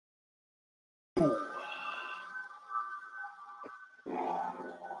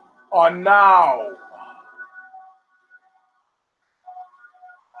are now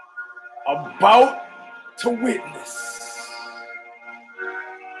about to witness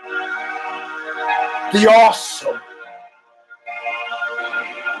the awesome,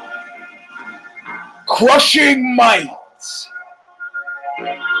 crushing might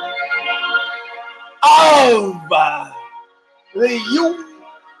of the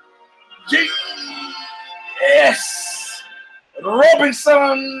Eugene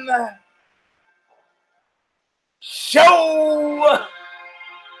Robinson Show.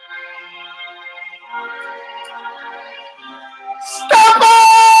 Stomper!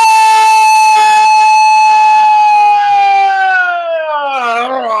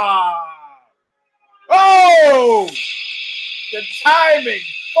 Oh, the timing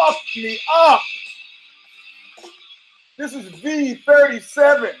fucked me up. This is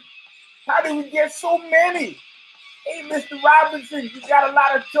V.37. How did we get so many? Hey, Mr. Robinson, you got a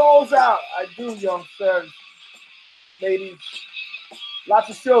lot of shows out. I do, young sirs, ladies. Lots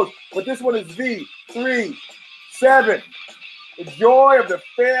of shows. But this one is V.37. The joy of the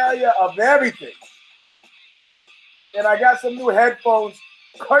failure of everything. And I got some new headphones,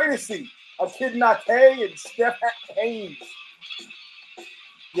 courtesy of Kid Nate and Steph Haynes.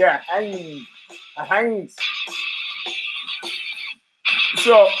 Yeah, Haynes.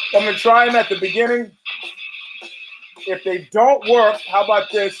 So I'm going to try them at the beginning. If they don't work, how about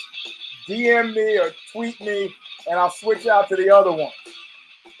this? DM me or tweet me, and I'll switch out to the other one.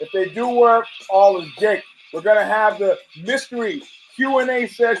 If they do work, all is great. We're going to have the mystery Q&A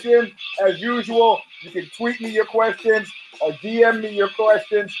session as usual. You can tweet me your questions or DM me your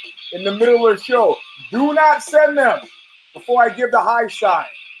questions in the middle of the show. Do not send them before I give the high sign.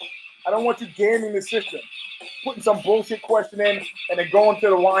 I don't want you gaming the system, putting some bullshit question in and then going to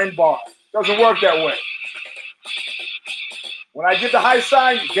the wine bar. Doesn't work that way. When I give the high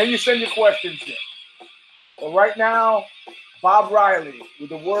sign, then you send your questions in. But right now, Bob Riley with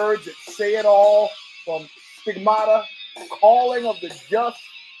the words that say it all from Stigmata, Calling of the Just,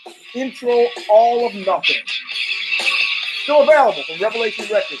 intro, All of Nothing. Still available from Revelation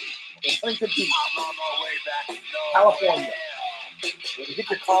Records in Huntington Beach, California. Where you hit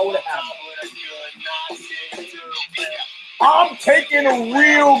your car with a hammer. I'm taking a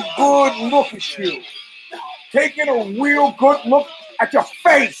real good look at you. Taking a real good look at your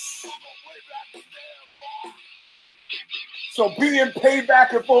face. So being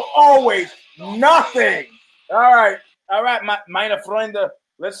payback for always nothing. All right, meine Freunde.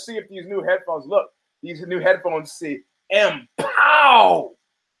 Let's see if these new headphones, look, these new headphones say M-Pow.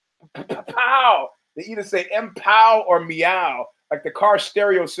 Pow. They either say M-Pow or meow, like the car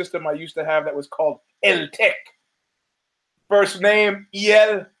stereo system I used to have that was called El Tech. First name,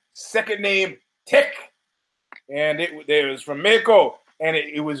 El, second name, Tech. And it was from Mexico, and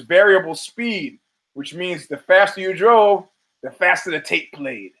it was variable speed, which means the faster you drove, the faster the tape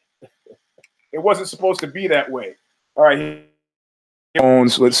played. It wasn't supposed to be that way. All right,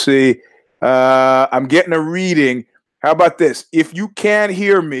 let's see. I'm getting a reading. How about this? If you can't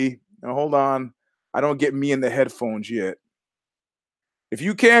hear me, now hold on. I don't get me in the headphones yet. If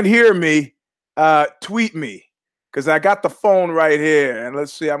you can't hear me, tweet me, because I got the phone right here. And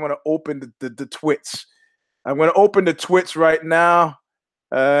let's see, I'm going to open the twits. I'm going to open the twits right now.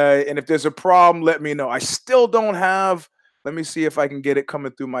 And if there's a problem, let me know. I still don't have, let me see if I can get it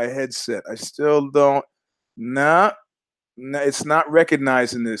coming through my headset. I still don't. No, it's not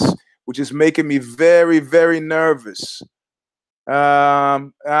recognizing this, which is making me very, very nervous.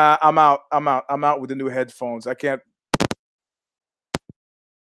 I'm out with the new headphones. I can't.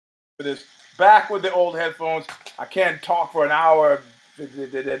 This back with the old headphones. I can't talk for an hour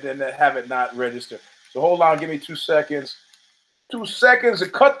and have it not register. So hold on, give me 2 seconds. 2 seconds to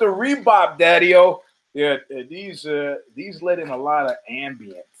cut the rebop, Daddy-O. Yeah, these let in a lot of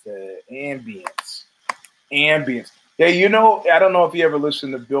ambience. Yeah, you know, I don't know if you ever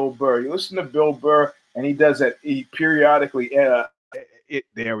listen to Bill Burr. You listen to Bill Burr, and he does that. He periodically,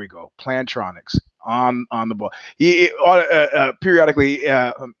 there we go, Plantronics on the ball. He periodically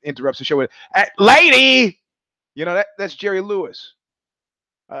interrupts the show with, "Lady," you know that's Jerry Lewis.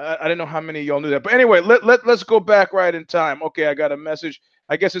 I didn't know how many of y'all knew that. But anyway, let's go back right in time. Okay, I got a message.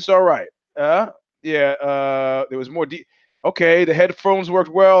 I guess it's all right. There was more. Okay, the headphones worked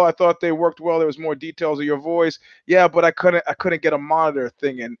well. I thought they worked well. There was more details of your voice. Yeah, but I couldn't get a monitor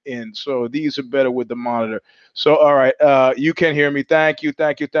thing in. So these are better with the monitor. So, all right, you can hear me. Thank you.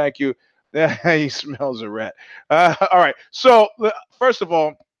 He smells a rat. All right. So, first of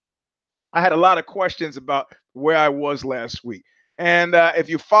all, I had a lot of questions about where I was last week. And if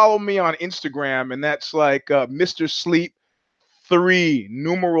you follow me on Instagram, and that's like Mr. Sleep 3,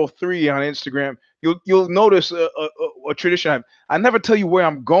 numeral 3 on Instagram, you'll notice a tradition. I never tell you where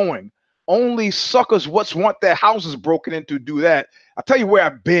I'm going. Only suckers want their houses broken into do that. I tell you where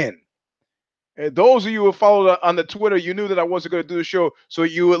I've been. And those of you who followed on the Twitter, you knew that I wasn't going to do the show, so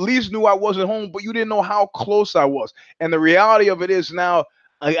you at least knew I wasn't home, but you didn't know how close I was. And the reality of it is now,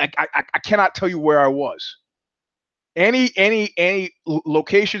 I cannot tell you where I was. Any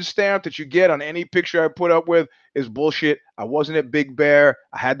location stamp that you get on any picture I put up with is bullshit. I wasn't at Big Bear.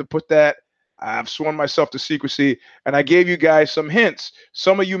 I had to put that. I've sworn myself to secrecy, and I gave you guys some hints.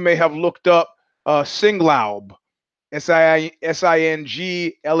 Some of you may have looked up Singlaub, Singlaub.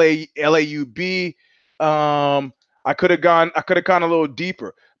 I could have gone a little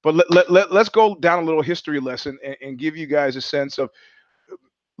deeper, but let's go down a little history lesson and give you guys a sense of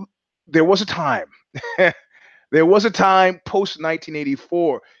there was a time. There was a time post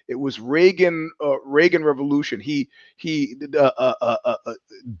 1984. It was Reagan Revolution. He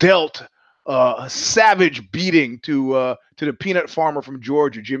dealt a savage beating to the peanut farmer from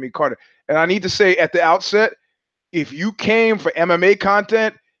Georgia, Jimmy Carter. And I need to say at the outset, if you came for MMA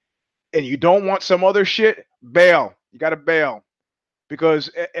content and you don't want some other shit, bail. You got to bail. Because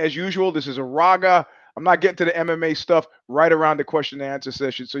as usual, this is a raga. I'm not getting to the MMA stuff right around the question and answer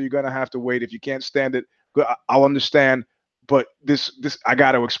session, so you're going to have to wait. If you can't stand it, I'll understand. But this I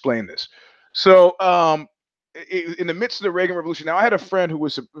got to explain this. So in the midst of the Reagan Revolution, now I had a friend who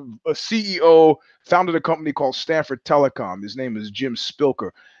was a CEO, founded a company called Stanford Telecom. His name is Jim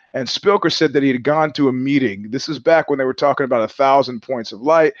Spilker. And Spilker said that he had gone to a meeting. This is back when they were talking about 1,000 points of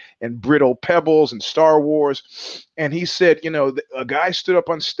light and brittle pebbles and Star Wars. And he said, a guy stood up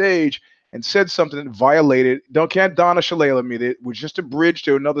on stage and said something that violated. Can't Donna Shalala me. It was just a bridge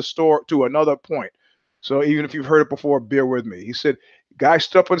to another point. So even if you've heard it before, bear with me. He said, guy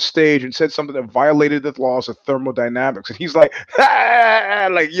stood up on stage and said something that violated the laws of thermodynamics. And he's like,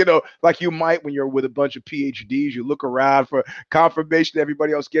 like you might when you're with a bunch of PhDs, you look around for confirmation that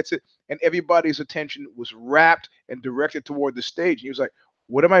everybody else gets it. And everybody's attention was rapt and directed toward the stage. And he was like,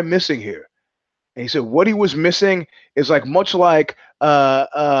 what am I missing here? And he said, what he was missing is much like Bugs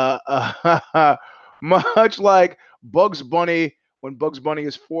Bunny, when Bugs Bunny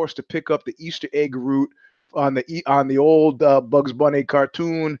is forced to pick up the Easter egg route on the old Bugs Bunny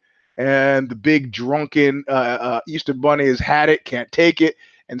cartoon, and the big drunken Easter Bunny has had it, can't take it,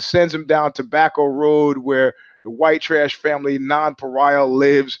 and sends him down Tobacco Road where the white trash family non-pariah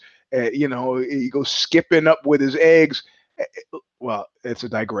lives. He goes skipping up with his eggs. Well, it's a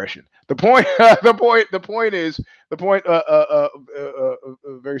digression. The point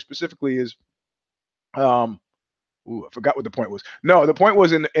very specifically is, I forgot what the point was. No, the point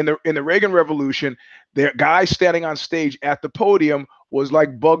was in the Reagan Revolution, the guy standing on stage at the podium was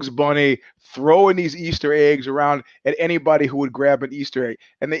like Bugs Bunny, throwing these Easter eggs around at anybody who would grab an Easter egg.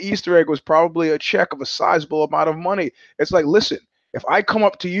 And the Easter egg was probably a check of a sizable amount of money. It's like, listen, if I come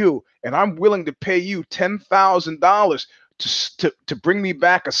up to you and I'm willing to pay you $10,000 to bring me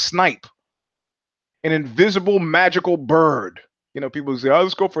back a snipe, an invisible magical bird. People say, oh,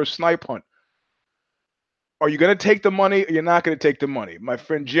 let's go for a snipe hunt. Are you going to take the money or you're not going to take the money? My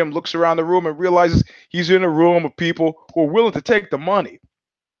friend Jim looks around the room and realizes he's in a room of people who are willing to take the money.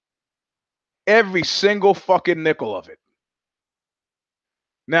 Every single fucking nickel of it.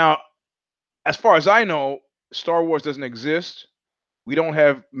 Now, as far as I know, Star Wars doesn't exist. We don't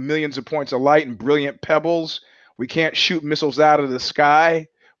have millions of points of light and brilliant pebbles. We can't shoot missiles out of the sky.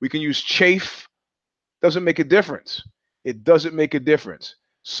 We can use chaff. Doesn't make a difference. It doesn't make a difference.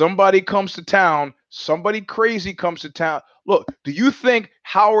 Somebody comes to town. Somebody crazy comes to town. Look, do you think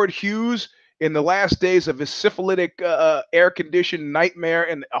Howard Hughes, in the last days of his syphilitic air-conditioned nightmare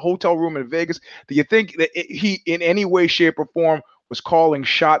in a hotel room in Vegas, do you think that he, in any way, shape, or form, was calling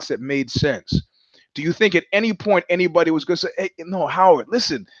shots that made sense? Do you think at any point anybody was going to say, hey, no, Howard,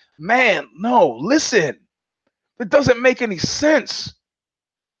 listen, man, no, listen. It doesn't make any sense.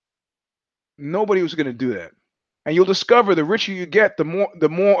 Nobody was going to do that. And you'll discover the richer you get, the more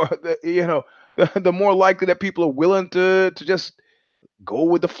likely that people are willing to just go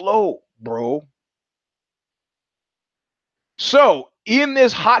with the flow, bro. So in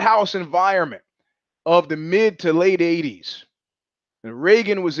this hothouse environment of the mid to late 80s,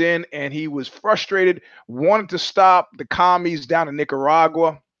 Reagan was in and he was frustrated, wanted to stop the commies down in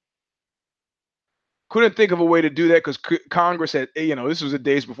Nicaragua. Couldn't think of a way to do that because Congress had, this was the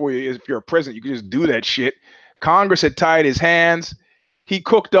days before if you're a president, you could just do that shit. Congress had tied his hands. He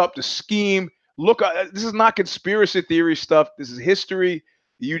cooked up the scheme. Look, this is not conspiracy theory stuff. This is history.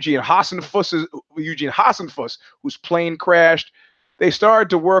 Eugene Hassenfuss, whose plane crashed. They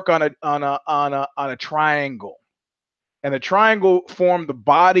started to work on a triangle. And the triangle formed the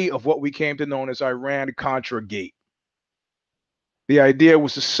body of what we came to know as Iran-Contra Gate. The idea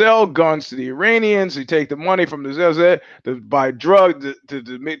was to sell guns to the Iranians, to take the money from the ZZ, to buy drugs,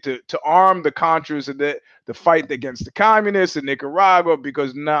 to arm the Contras, and to fight against the communists in Nicaragua,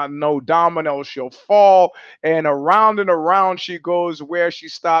 because no domino shall fall. And around she goes. Where she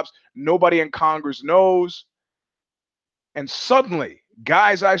stops, nobody in Congress knows. And suddenly,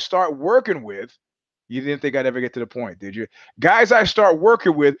 guys I start working with, you didn't think I'd ever get to the point, did you? Guys I start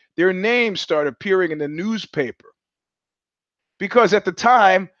working with, their names start appearing in the newspaper. Because at the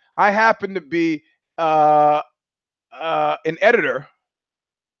time, I happened to be an editor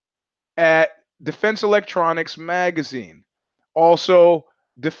at Defense Electronics Magazine, also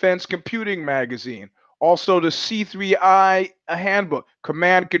Defense Computing Magazine, also the C3I Handbook,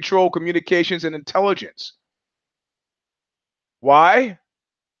 Command, Control, Communications, and Intelligence. Why?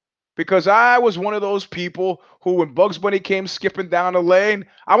 Because I was one of those people who, when Bugs Bunny came skipping down the lane,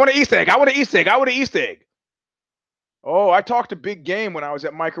 I want an Easter egg, I want an Easter egg, I want an Easter egg. Oh, I talked a big game when I was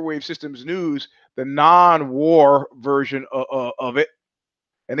at Microwave Systems News, the non-war version of it.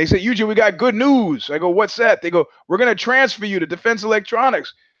 And they said, Eugene, we got good news. I go, what's that? They go, we're going to transfer you to Defense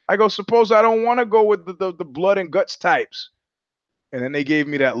Electronics. I go, suppose I don't want to go with the blood and guts types. And then they gave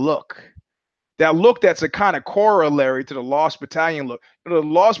me that look. That look that's a kind of corollary to the Lost Battalion look. You know, the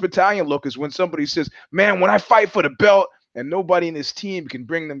Lost Battalion look is when somebody says, man, when I fight for the belt, and nobody in this team can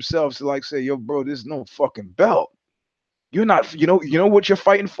bring themselves to like say, yo, bro, there's no fucking belt. You're not, you know what you're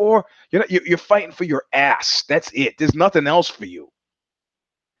fighting for? You're fighting for your ass. That's it. There's nothing else for you.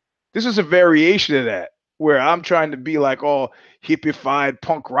 This is a variation of that, where I'm trying to be like all hippified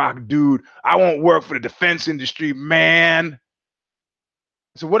punk rock dude. I won't work for the defense industry, man.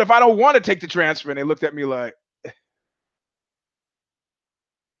 So what if I don't want to take the transfer? And they looked at me like,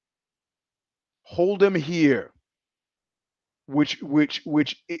 hold him here. Which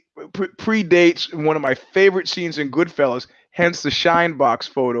predates one of my favorite scenes in Goodfellas, hence the Shine Box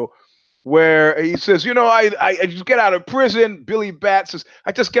photo, where he says, you know, I just get out of prison. Billy Bat says,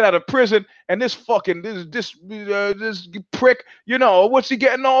 I just get out of prison, and this fucking this prick, you know, what's he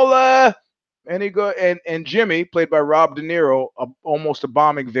getting all and he go and Jimmy, played by Rob De Niro, almost a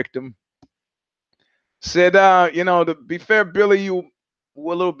bombing victim, said, you know, to be fair, Billy, you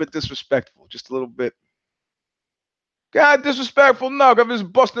were a little bit disrespectful, just a little bit. God, disrespectful. No, I'm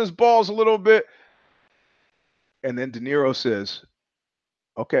just busting his balls a little bit. And then De Niro says,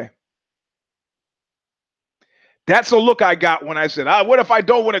 okay. That's the look I got when I said, what if I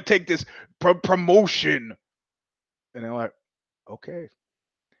don't want to take this promotion? And they're like, okay.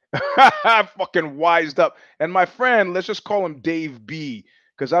 I fucking wised up. And my friend, let's just call him Dave B,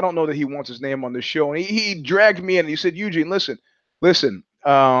 because I don't know that he wants his name on the show. And he dragged me in and he said, Eugene, listen,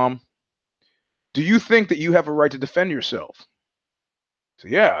 do you think that you have a right to defend yourself? So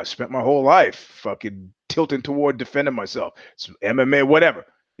yeah, I spent my whole life fucking tilting toward defending myself. It's MMA, whatever.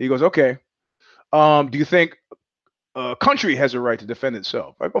 He goes, okay. Do you think a country has a right to defend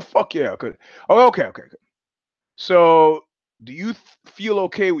itself? I go, fuck yeah. Oh, okay. So do you feel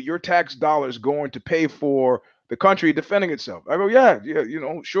okay with your tax dollars going to pay for the country defending itself? I go, yeah, you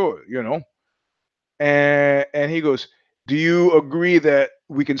know, sure, you know. And he goes, do you agree that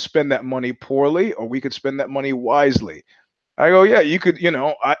we can spend that money poorly or we could spend that money wisely? I go, yeah, you could, you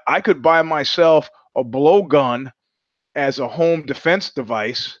know, I could buy myself a blowgun as a home defense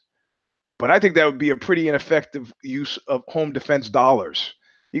device, but I think that would be a pretty ineffective use of home defense dollars.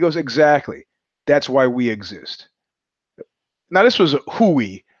 He goes, exactly. That's why we exist. Now, this was a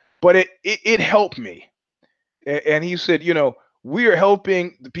hooey, but it helped me. And he said, you know, we are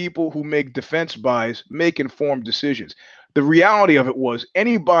helping the people who make defense buys make informed decisions. The reality of it was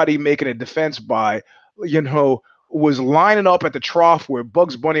anybody making a defense buy, you know, was lining up at the trough where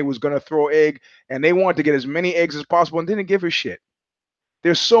Bugs Bunny was going to throw egg, and they wanted to get as many eggs as possible and didn't give a shit.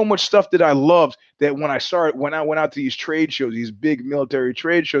 There's so much stuff that I loved that when I went out to these trade shows, these big military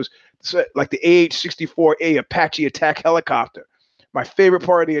trade shows, like the AH-64A Apache attack helicopter. My favorite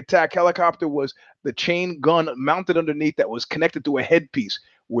part of the attack helicopter was the chain gun mounted underneath that was connected to a headpiece.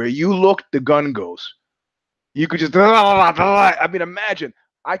 Where you look, the gun goes. You could just, I mean, imagine,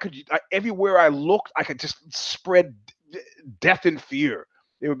 everywhere I looked, I could just spread death and fear.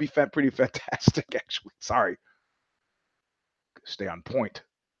 It would be pretty fantastic, actually. Sorry. Stay on point.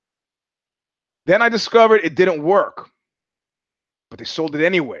 Then I discovered it didn't work, but they sold it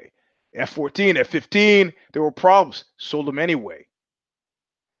anyway. F-14, F-15, there were problems. Sold them anyway.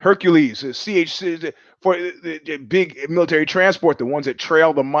 Hercules, CH for the big military transport, the ones that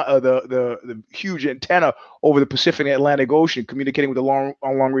trail the huge antenna over the Pacific and Atlantic Ocean, communicating with the long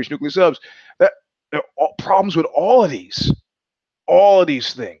range nuclear subs. There are problems with all of these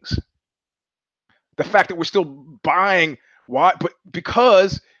things. The fact that we're still buying, why? But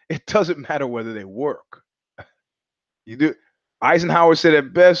because it doesn't matter whether they work. You do. Eisenhower said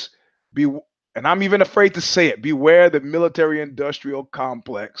it best, be, and I'm even afraid to say it, beware the military industrial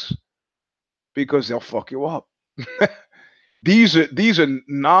complex because they'll fuck you up. These are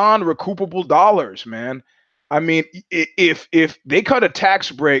non-recoupable dollars, man. I mean, if they cut a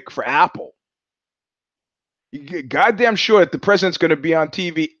tax break for Apple, you get goddamn sure that the president's going to be on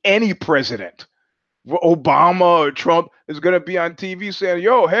TV. Any president, Obama or Trump, is going to be on TV saying,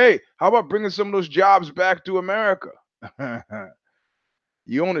 "Yo, hey, how about bringing some of those jobs back to America?"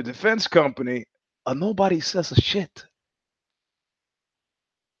 You own a defense company, nobody says a shit.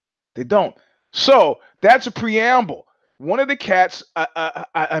 They don't. So that's a preamble. One of the cats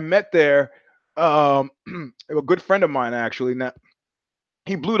I met there, a good friend of mine actually. Now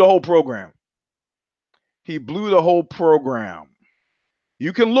he blew the whole program. He blew the whole program.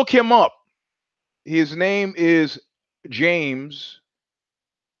 You can look him up. His name is James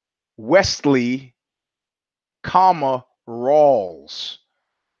Wesley, comma Rawls.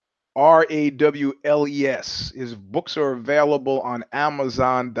 Rawles. His books are available on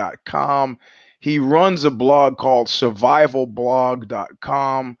Amazon.com. He runs a blog called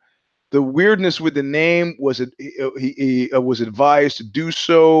survivalblog.com. The weirdness with the name was he was advised to do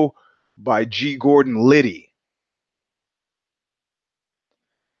so by G. Gordon Liddy.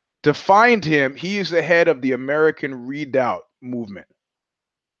 To find him, he is the head of the American Redoubt movement.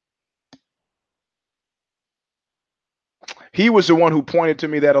 He was the one who pointed to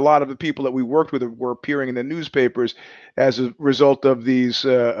me that a lot of the people that we worked with were appearing in the newspapers as a result of these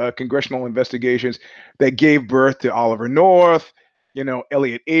congressional investigations that gave birth to Oliver North,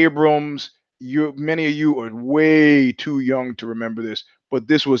 Elliot Abrams. Many of you are way too young to remember this, but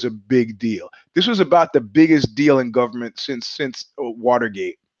this was a big deal. This was about the biggest deal in government since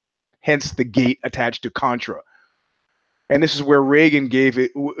Watergate, hence the gate attached to Contra. And this is where Reagan gave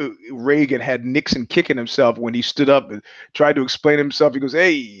it. Reagan had Nixon kicking himself when he stood up and tried to explain himself. He goes,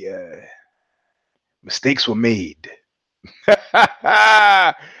 "Hey, mistakes were made."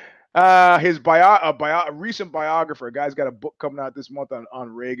 A recent biographer, a guy's got a book coming out this month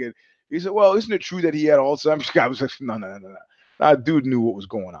on Reagan. He said, "Well, isn't it true that he had Alzheimer's?" I was like, No. That dude knew what was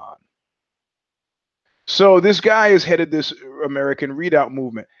going on. So this guy has headed this American Redoubt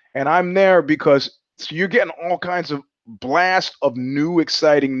movement, and I'm there because you're getting all kinds of blast of new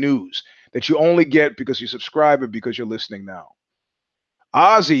exciting news that you only get because you subscribe and because you're listening now.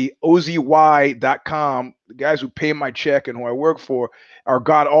 Ozzy, OZY.com, the guys who pay my check and who I work for,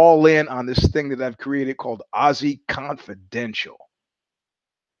 got all in on this thing that I've created called Ozzy Confidential.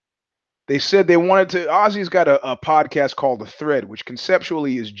 They said they wanted to. Ozzy's got a podcast called The Thread, which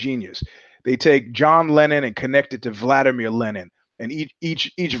conceptually is genius. They take John Lennon and connect it to Vladimir Lenin, and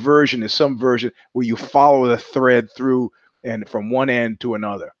each version is some version where you follow the thread through and from one end to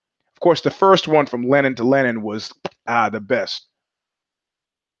another. Of course, the first one from Lennon to Lenin was the best.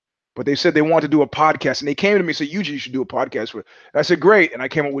 But they said they wanted to do a podcast, and they came to me and said, "Eugene, you should do a podcast with." I said, "Great," and I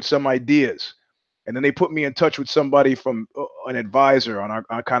came up with some ideas. And then they put me in touch with somebody from an advisor on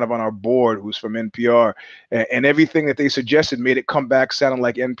our board who's from NPR, and everything that they suggested made it come back sounding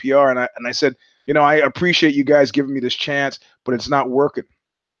like NPR. And I said, I appreciate you guys giving me this chance, but it's not working.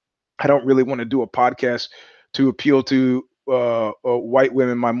 I don't really want to do a podcast to appeal to white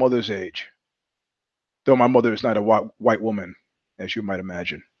women my mother's age, though my mother is not a white woman, as you might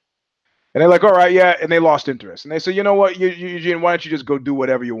imagine. And they're like, "All right, yeah," and they lost interest. And they said, "You know what, Eugene, why don't you just go do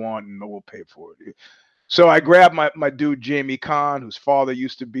whatever you want and we'll pay for it." So I grabbed my dude, Jamie Kahn, whose father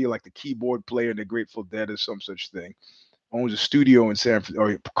used to be like the keyboard player in the Grateful Dead or some such thing. Owns a studio in San Francisco,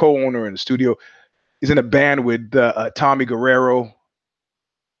 or co-owner in a studio. He's in a band with Tommy Guerrero,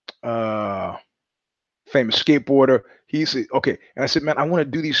 famous skateboarder. He said, "Okay," and I said, "Man, I want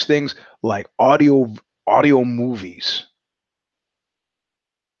to do these things like audio movies."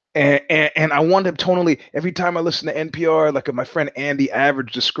 And I want them tonally. Every time I listen to NPR, like my friend Andy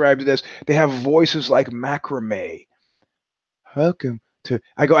Average described it as, they have voices like macrame. Welcome to.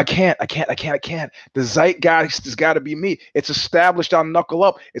 I go, I can't. The zeitgeist has got to be me. It's established on Knuckle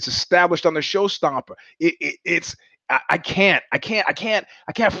Up. It's established on the show Stomper. It's. I can't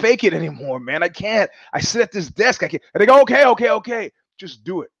fake it anymore, man. I can't. I sit at this desk. I can't. And they go, okay. Just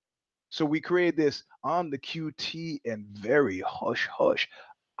do it. So we created this on the QT and very hush hush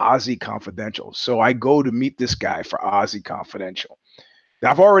Ozzy Confidential. So I go to meet this guy for Ozzy Confidential.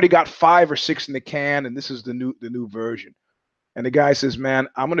 I've already got 5 or 6 in the can, and this is the new version. And the guy says, "Man,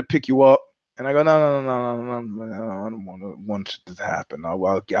 I'm gonna pick you up." And I go, "No, I don't want it to happen.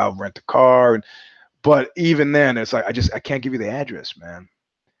 I'll rent a car and But even then, it's like I can't give you the address, man.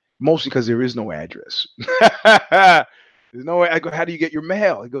 Mostly because there is no address. There's no way. I go, how do you get your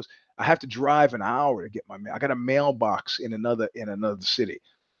mail? He goes, I have to drive an hour to get my mail. I got a mailbox in another city.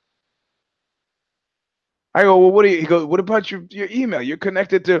 I go, well, what do you? He goes, what about your email? You're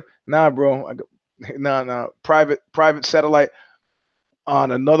connected to? Nah, bro. I go, nah. Private satellite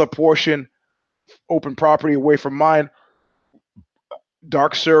on another portion, open property away from mine.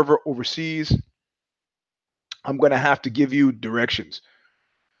 Dark server overseas. I'm gonna have to give you directions.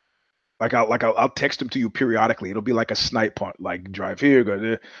 I'll text them to you periodically. It'll be like a snipe hunt, like drive here, go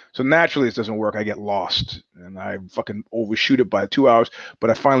there. So naturally, it doesn't work. I get lost and I fucking overshoot it by 2 hours,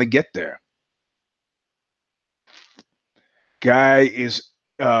 but I finally get there. Guy is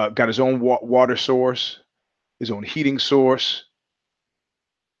got his own water source, his own heating source.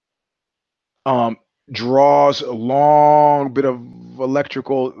 Um, Draws a long bit of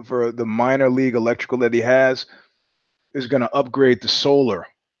electrical for the minor league electrical that he has. Is going to upgrade to solar.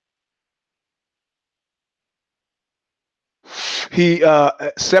 He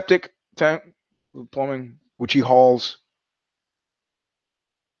septic tank plumbing, which he hauls.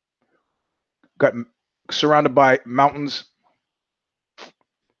 Got surrounded by mountains.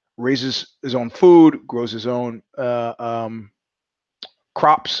 Raises his own food, grows his own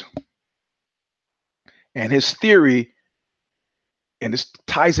crops. And his theory, and this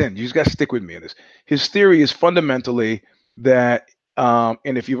ties in, you just got to stick with me in this. His theory is fundamentally that,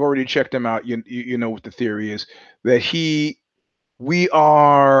 and if you've already checked him out, you know what the theory is, that we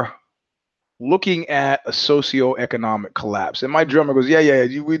are looking at a socioeconomic collapse. And my drummer goes, yeah,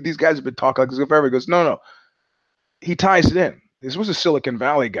 these guys have been talking like this forever. He goes, no. He ties it in. This was a Silicon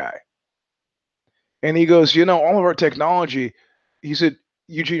Valley guy. And he goes, all of our technology, he said,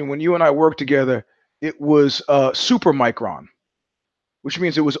 Eugene, when you and I worked together, it was super micron, which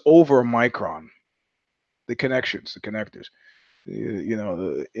means it was over a micron. The connections, the connectors,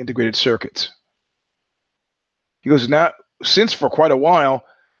 the integrated circuits. He goes, now, since for quite a while,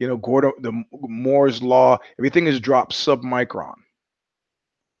 Gordon, the Moore's law, everything has dropped sub-micron.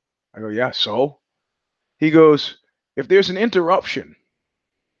 I go, yeah, so? He goes, if there's an interruption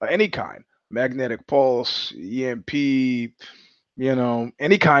of any kind, magnetic pulse, EMP,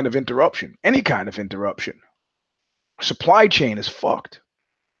 any kind of interruption, supply chain is fucked.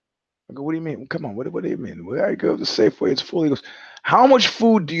 I go, what do you mean? Come on, what do you mean? Where I go to Safeway, it's full. He goes, how much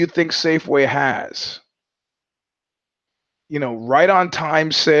food do you think Safeway has? Right on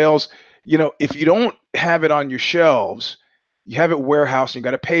time sales. If you don't have it on your shelves, you have it warehouse and you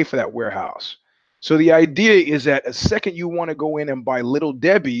got to pay for that warehouse. So the idea is that a second you want to go in and buy Little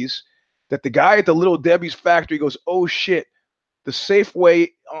Debbie's, that the guy at the Little Debbie's factory goes, oh shit, the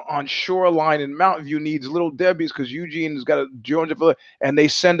Safeway on Shoreline in Mountain View needs Little Debbie's because Eugene has got a Georgia, and they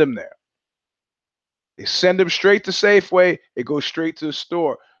send him there. They send him straight to Safeway. It goes straight to the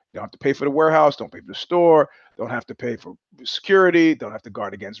store. You don't have to pay for the warehouse. Don't pay for the store. Don't have to pay for security. Don't have to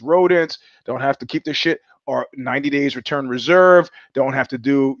guard against rodents. Don't have to keep the shit or 90 days return reserve. Don't have to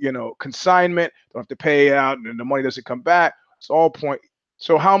do, consignment. Don't have to pay out and the money doesn't come back. It's all point.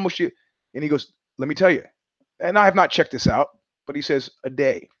 So how much you, and he goes, let me tell you, and I have not checked this out, but he says a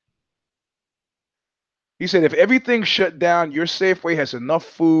day. He said, if everything shut down, your Safeway has enough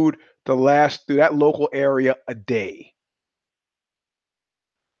food to last through that local area a day.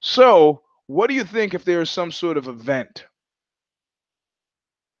 So what do you think if there's some sort of event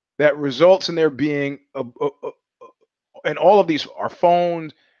that results in there being, and all of these, our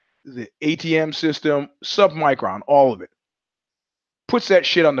phones, the ATM system, submicron, all of it, puts that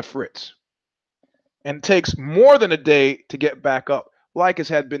shit on the fritz and takes more than a day to get back up, like has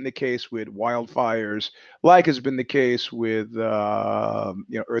had been the case with wildfires, like has been the case with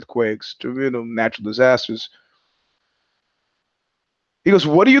earthquakes, natural disasters. He goes,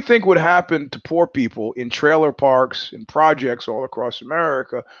 what do you think would happen to poor people in trailer parks and projects all across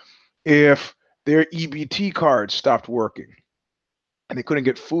America if their EBT cards stopped working and they couldn't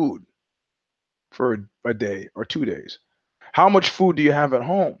get food for a day or 2 days? How much food do you have at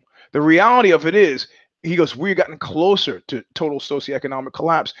home? The reality of it is, he goes, we've gotten closer to total socioeconomic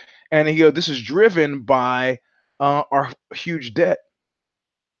collapse. And he goes, this is driven by our huge debt.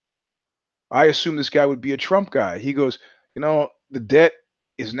 I assume this guy would be a Trump guy. He goes, the debt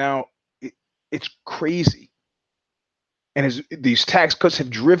is now, it's crazy. And these tax cuts have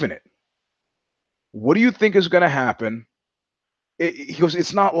driven it. What do you think is going to happen? He goes,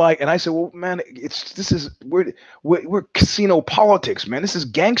 it's not like, and I said, well, man, we're casino politics, man. This is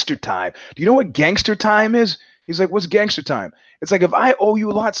gangster time. Do you know what gangster time is? He's like, what's gangster time? It's like, if I owe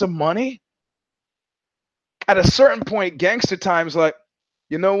you lots of money, at a certain point, gangster time is like,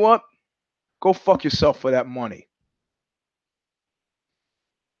 you know what? Go fuck yourself for that money.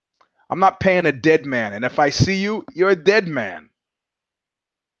 I'm not paying a dead man. And if I see you, you're a dead man.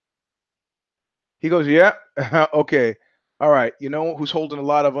 He goes, yeah, okay. All right. You know who's holding a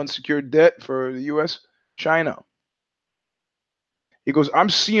lot of unsecured debt for the U.S.? China. He goes, I'm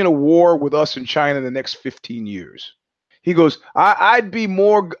seeing a war with us and China in the next 15 years. He goes, I'd be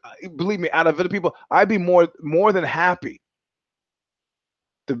more, believe me, out of other people, I'd be more than happy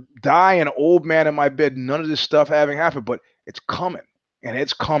to die an old man in my bed, none of this stuff having happened, but it's coming, and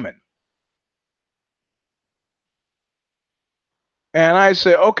it's coming. And I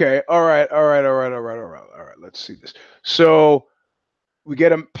say, okay, all right, let's see this. So we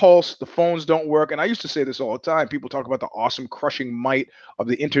get a pulse, the phones don't work. And I used to say this all the time. People talk about the awesome crushing might of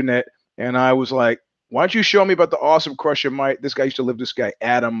the internet. And I was like, why don't you show me about the awesome crushing might? This guy used to live, this guy,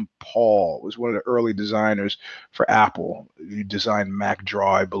 Adam Paul, was one of the early designers for Apple. He designed Mac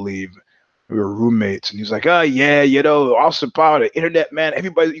Draw, I believe. We were roommates. And he's like, oh, yeah, awesome power, the internet, man.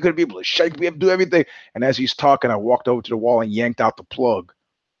 Everybody, you're going to be able to shake, be able to do everything. And as he's talking, I walked over to the wall and yanked out the plug.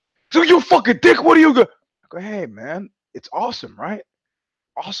 So you fucking dick, what are you going? I go, hey, man, it's awesome, right?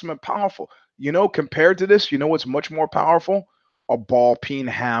 Awesome and powerful. Compared to this, what's much more powerful? A ball peen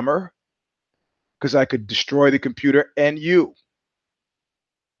hammer, because I could destroy the computer and you.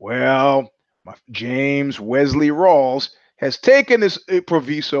 Well, James Wesley Rawls has taken this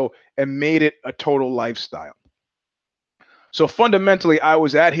proviso and made it a total lifestyle. So fundamentally, I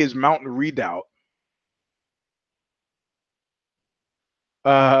was at his mountain redoubt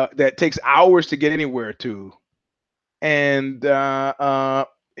that takes hours to get anywhere to. And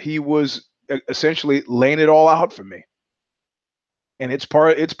he was essentially laying it all out for me. And it's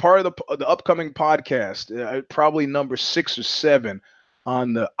part of the upcoming podcast, probably number 6 or 7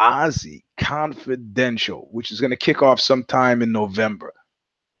 on the Ozzy Confidential, which is going to kick off sometime in November,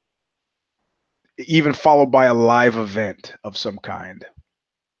 even followed by a live event of some kind.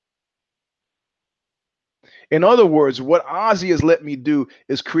 In other words, what Ozzy has let me do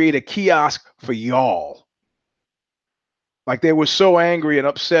is create a kiosk for y'all. Like, they were so angry and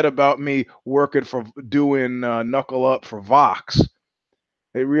upset about me working for doing Knuckle Up for Vox.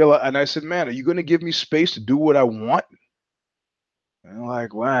 They realized, and I said, man, are you going to give me space to do what I want? And I'm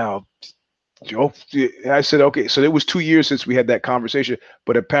like, wow, Joe. I said, okay. So it was 2 years since we had that conversation,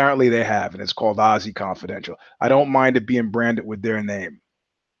 but apparently they have, and it's called Ozzy Confidential. I don't mind it being branded with their name.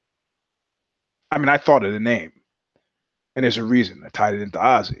 I mean, I thought of the name, and there's a reason I tied it into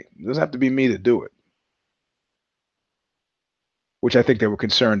Ozzy. It doesn't have to be me to do it, which I think they were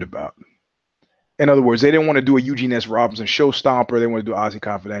concerned about. In other words, they didn't want to do a Eugene S. Robinson show Stomper. They want to do Ozzy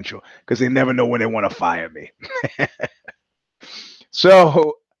Confidential because they never know when they want to fire me.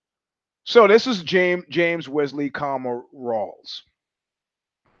 So this is James Wesley, Rawls.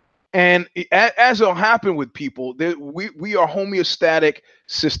 And as it'll happen with people, we are homeostatic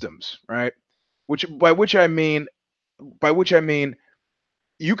systems, right? By which I mean,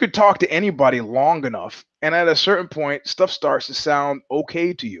 you could talk to anybody long enough, and at a certain point, stuff starts to sound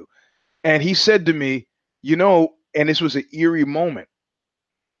okay to you. And he said to me, and this was an eerie moment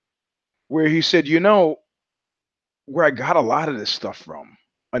where he said, where I got a lot of this stuff from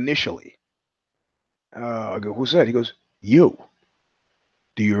initially. I go, who's that? He goes, you.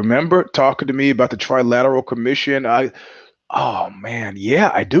 Do you remember talking to me about the Trilateral Commission? Oh man,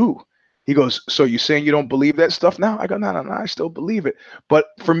 yeah, I do. He goes, so you saying you don't believe that stuff now? I go, no, I still believe it. But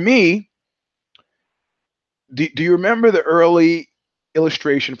for me, do you remember the early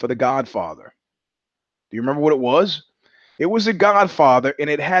illustration for The Godfather? Do you remember what it was? It was a Godfather, and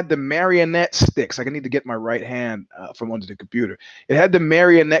it had the marionette sticks. I need to get my right hand from under the computer. It had the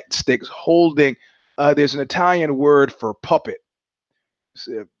marionette sticks holding. There's an Italian word for puppet,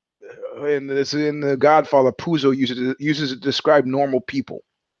 and this in the Godfather. Puzo uses it to describe normal people.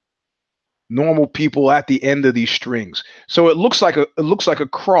 Normal people at the end of these strings. So it looks like a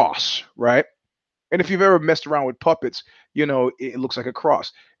cross, right? And if you've ever messed around with puppets, it looks like a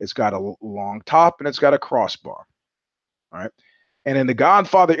cross. It's got a long top and it's got a crossbar. All right. And in the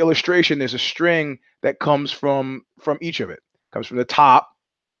Godfather illustration, there's a string that comes from each of it. It comes from the top,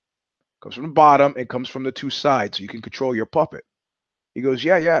 comes from the bottom, it comes from the two sides, so you can control your puppet. He goes,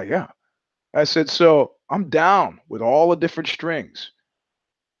 yeah. I said, so I'm down with all the different strings.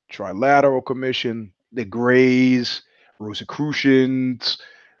 Trilateral Commission, the Greys, Rosicrucians,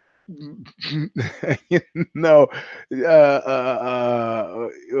 what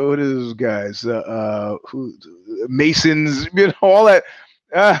is those guys? Masons, all that.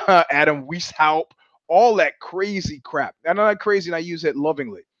 Adam Weishaupt, all that crazy crap. I'm not crazy, and I use it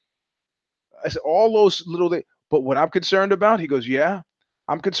lovingly. I said all those little things. But what I'm concerned about, he goes, yeah,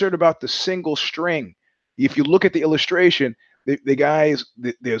 I'm concerned about the single string. If you look at the illustration,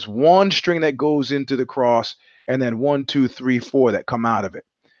 there's one string that goes into the cross, and then 1, 2, 3, 4 that come out of it.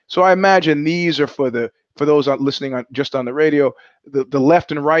 So I imagine these are for those listening just on the radio. The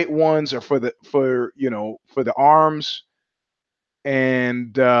left and right ones are for the arms,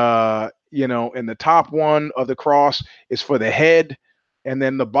 and and the top one of the cross is for the head, and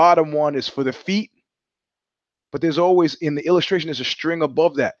then the bottom one is for the feet. But there's always, in the illustration, there's a string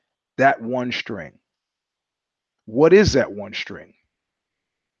above that one string. What is that one string?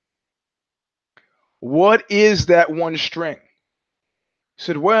 What is that one string?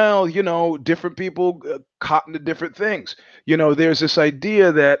 Said, well, different people cotton to different things. There's this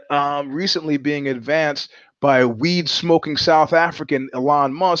idea that recently being advanced by weed smoking South African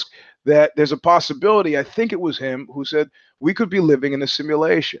Elon Musk, that there's a possibility, I think it was him who said, we could be living in a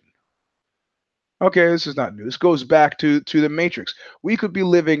simulation. Okay, this is not new. This goes back to the Matrix. We could be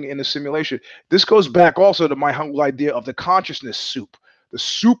living in a simulation. This goes back also to my whole idea of the consciousness soup, the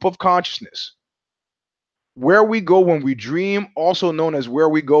soup of consciousness. Where we go when we dream, also known as where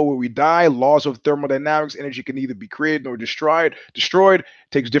we go when we die, laws of thermodynamics, energy can neither be created nor destroyed,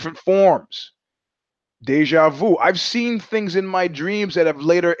 takes different forms. Deja vu. I've seen things in my dreams that have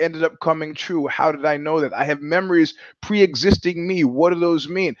later ended up coming true. How did I know that? I have memories pre-existing me. What do those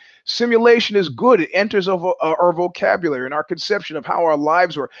mean? Simulation is good. It enters our vocabulary and our conception of how our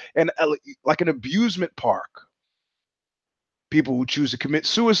lives were, and like an amusement park. People who choose to commit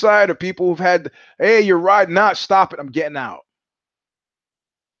suicide, or people who've had, hey, you're riding out, stop it, I'm getting out.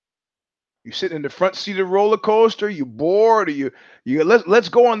 You sit in the front seat of the roller coaster, you bored, or let's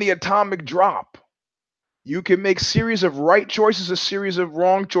go on the atomic drop. You can make series of right choices, a series of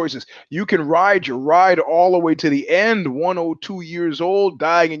wrong choices. You can ride your ride all the way to the end, 102 years old,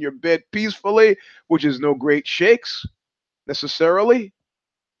 dying in your bed peacefully, which is no great shakes necessarily.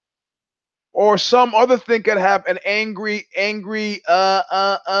 Or some other thing could have an angry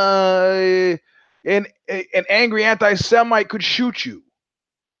anti-Semite could shoot you.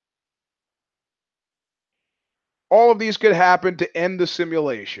 All of these could happen to end the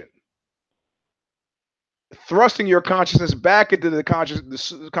simulation. Thrusting your consciousness back into the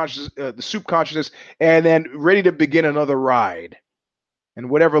soup consciousness, and then ready to begin another ride. And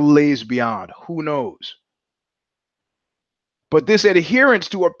whatever lays beyond, who knows? But this adherence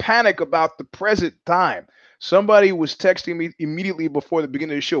to a panic about the present time. Somebody was texting me immediately before the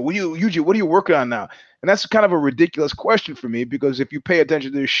beginning of the show. Eugene, what are you working on now? And that's kind of a ridiculous question for me, because if you pay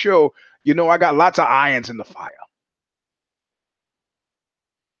attention to this show, I got lots of irons in the fire.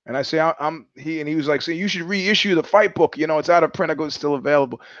 And I say, he was like, you should reissue the fight book. It's out of print. I go, it's still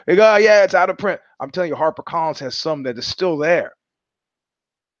available. They go, oh, yeah, it's out of print. I'm telling you, HarperCollins has some that is still there.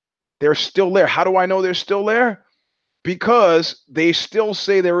 They're still there. How do I know they're still there? Because they still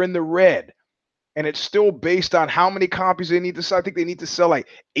say they're in the red. And it's still based on how many copies they need to sell. I think they need to sell like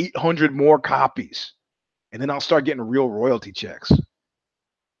 800 more copies. And then I'll start getting real royalty checks.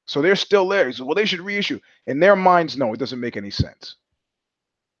 So they're still there. He said, well, they should reissue. In their minds, no, it doesn't make any sense.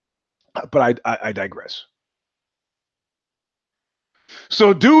 But I digress.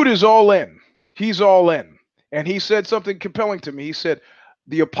 So dude is all in. He's all in. And he said something compelling to me. He said,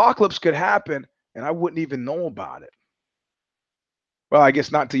 the apocalypse could happen and I wouldn't even know about it. Well, I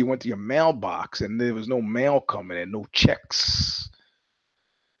guess not until you went to your mailbox and there was no mail coming in, no checks.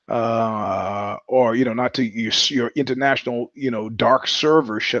 Or, not to your international, dark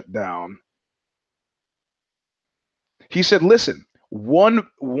server shut down. He said, listen,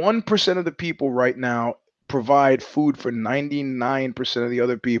 1% of the people right now provide food for 99% of the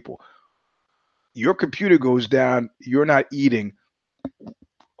other people. Your computer goes down, you're not eating.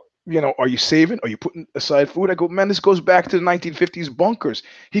 Are you saving? Are you putting aside food? I go, man, this goes back to the 1950s bunkers.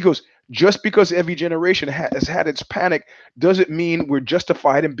 He goes, just because every generation has had its panic doesn't mean we're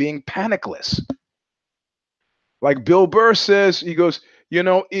justified in being panicless. Like Bill Burr says, he goes,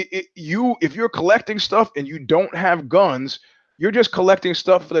 if you're collecting stuff and you don't have guns, you're just collecting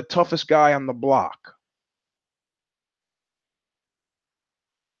stuff for the toughest guy on the block.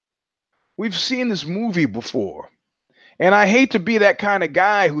 We've seen this movie before. And I hate to be that kind of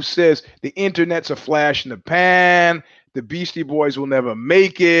guy who says the internet's a flash in the pan, the Beastie Boys will never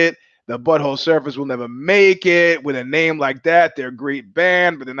make it, the Butthole Surfers will never make it. With a name like that, they're a great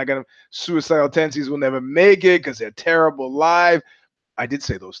band, but they're not going to, Suicidal Tendencies will never make it because they're terrible live. I did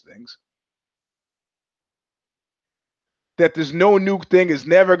say those things. That there's no nuke thing is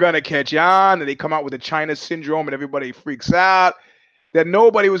never going to catch on, and they come out with a China syndrome and everybody freaks out. That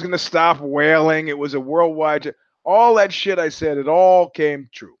nobody was going to stop whaling. It was a worldwide... All that shit I said, it all came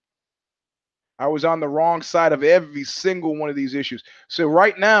true. I was on the wrong side of every single one of these issues. So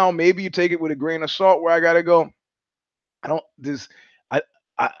right now, maybe you take it with a grain of salt where I got to go. I don't this I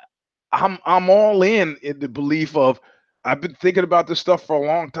I I'm all in the belief of I've been thinking about this stuff for a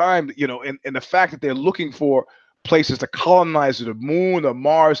long time, and the fact that they're looking for places to colonize the moon or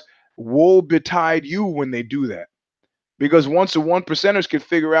Mars, woe betide you when they do that. Because once the one percenters can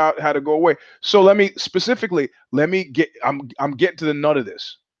figure out how to go away. So let me get I'm getting to the nut of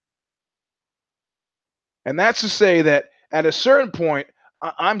this. And that's to say that at a certain point,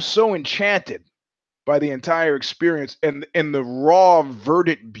 I'm so enchanted by the entire experience and the raw,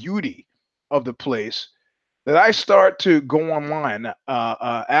 verdant beauty of the place that I start to go online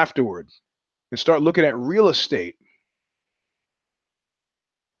afterward and start looking at real estate.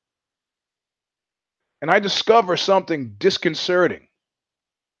 And I discover something disconcerting.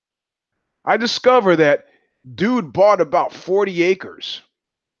 I discover that dude bought about 40 acres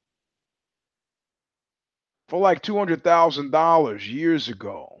for like $200,000 years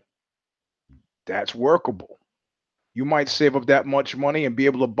ago. That's workable. You might save up that much money and be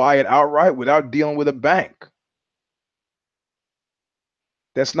able to buy it outright without dealing with a bank.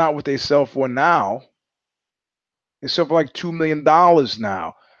 That's not what they sell for now. They sell for like $2 million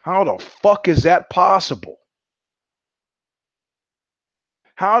now. How the fuck is that possible?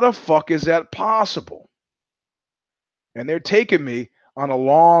 How the fuck is that possible? And they're taking me on a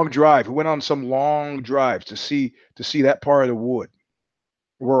long drive. We went on some long drives to see that part of the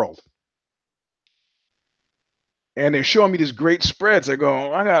world. And they're showing me these great spreads. I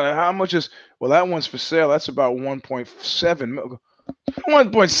go, I got it. How much is? Well, that one's for sale. That's about 1.7.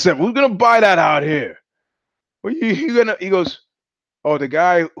 1.7. Who's gonna buy that out here? Well, you gonna? He goes, oh, the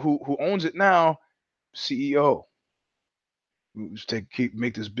guy who owns it now, CEO. Who's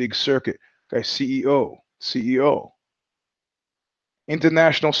make this big circuit. Guy, CEO,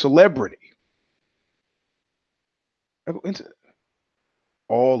 international celebrity. I go into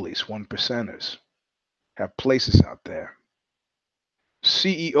all these one percenters have places out there.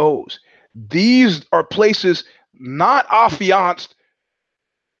 CEOs. These are places not affianced,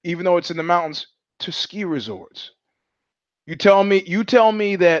 even though it's in the mountains, to ski resorts. You tell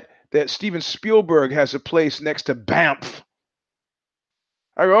me that Steven Spielberg has a place next to Banff.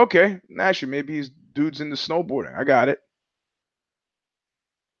 I go, okay, naturally, maybe he's dudes into snowboarding. I got it.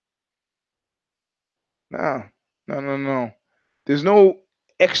 No, no. There's no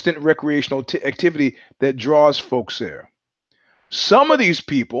extant recreational activity that draws folks there. Some of these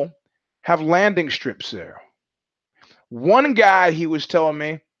people have landing strips there. One guy, he was telling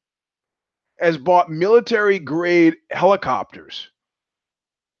me, has bought military grade helicopters.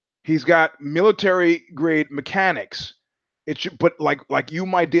 He's got military grade mechanics. It should, but like you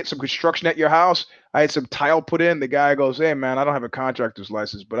might did some construction at your house. I had some tile put in. The guy goes, "Hey man, I don't have a contractor's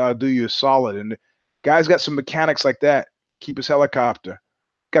license, but I'll do you a solid." And the guy's got some mechanics like that. Keep his helicopter.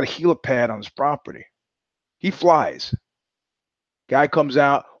 Got a helipad on his property. He flies. Guy comes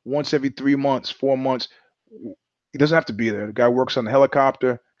out once every 3 months, 4 months. He doesn't have to be there. The guy works on the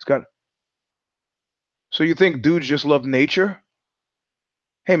helicopter. He's got. So you think dudes just love nature?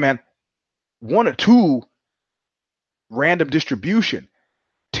 Hey man, one or two random distribution,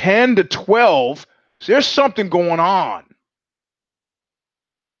 10 to 12. So there's something going on.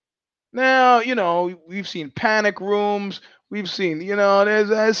 Now, we've seen panic rooms. We've seen,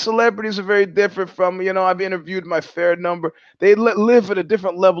 there's celebrities are very different from, I've interviewed my fair number. They live at a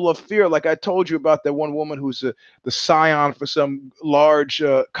different level of fear. Like I told you about that one woman who's the scion for some large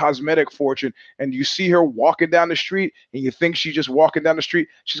cosmetic fortune. And you see her walking down the street and you think she's just walking down the street.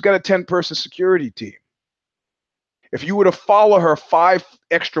 She's got a 10-person security team. If you were to follow her 5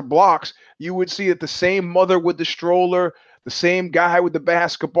 extra blocks, you would see that the same mother with the stroller, the same guy with the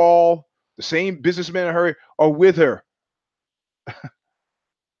basketball, the same businessman in her are with her.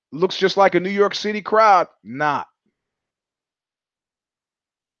 Looks just like a New York City crowd. Not.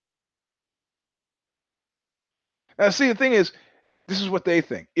 Now, see, the thing is, this is what they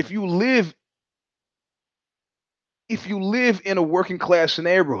think. If you live in a working class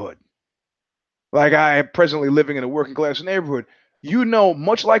neighborhood, like I am presently living in a working class neighborhood,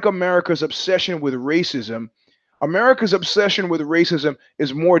 much like America's obsession with racism, America's obsession with racism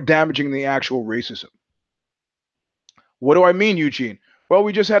is more damaging than the actual racism. What do I mean, Eugene? Well,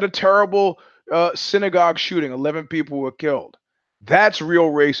 we just had a terrible synagogue shooting. 11 people were killed. That's real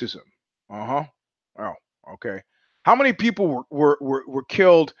racism. Uh-huh. Oh, okay. How many people were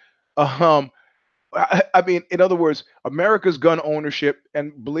killed? I mean, in other words, America's gun ownership,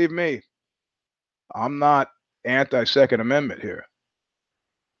 and believe me, I'm not anti-Second Amendment here.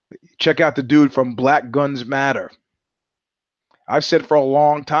 Check out the dude from Black Guns Matter. I've said for a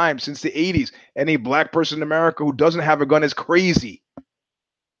long time, since the 80s, any black person in America who doesn't have a gun is crazy.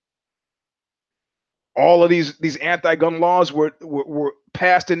 All of these anti-gun laws were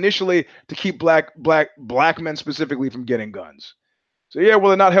passed initially to keep black men specifically from getting guns. So yeah, well,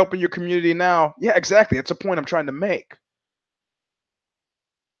 they're not helping your community now. Yeah, exactly. That's the point I'm trying to make.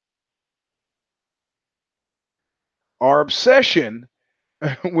 Our obsession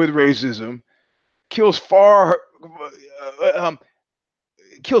with racism kills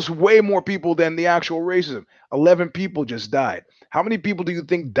kills way more people than the actual racism. 11 people just died. How many people do you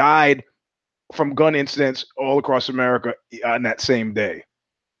think died from gun incidents all across America on that same day?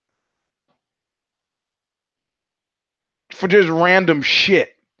 For just random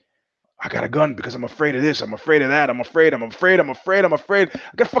shit. I got a gun because I'm afraid of this. I'm afraid of that. I'm afraid. I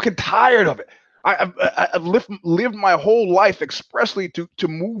got fucking tired of it. I've lived my whole life expressly to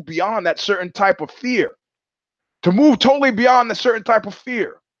move beyond that certain type of fear. To move totally beyond the certain type of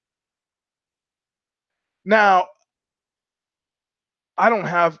fear. Now, I don't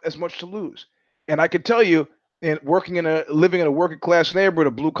have as much to lose. And I can tell you, living in a working class neighborhood,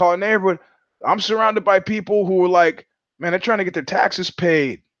 a blue collar neighborhood, I'm surrounded by people who are like, man, they're trying to get their taxes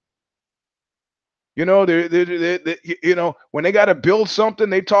paid. You know, you know, when they got to build something,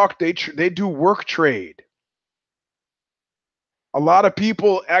 they do work trade. A lot of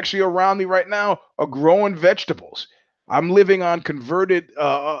people actually around me right now are growing vegetables. I'm living on converted,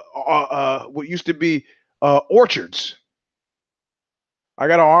 what used to be orchards. I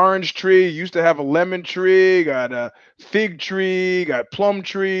got an orange tree, used to have a lemon tree, got a fig tree, got plum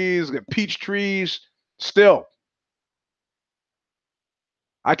trees, got peach trees. Still,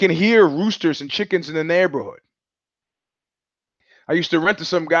 I can hear roosters and chickens in the neighborhood. I used to rent to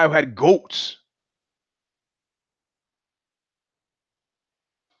some guy who had goats.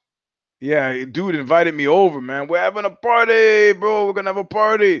 Yeah, dude invited me over, man. We're having a party, bro. We're gonna have a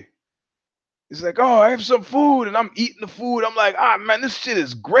party. He's like, oh, I have some food, and I'm eating the food. I'm like, ah, man, this shit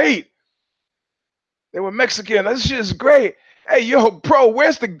is great. They were Mexican. This shit is great. Hey, yo, bro,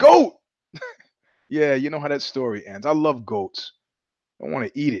 where's the goat? Yeah, you know how that story ends. I love goats. I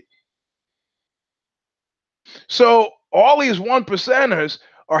want to eat it. So all these one percenters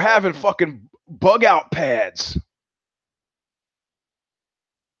are having fucking bug out pads.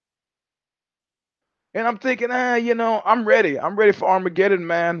 And I'm thinking, you know, I'm ready. I'm ready for Armageddon,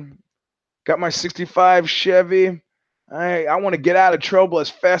 man. Got my 65 Chevy. I want to get out of trouble as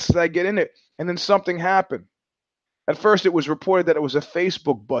fast as I get in it. And then something happened. At first, it was reported that it was a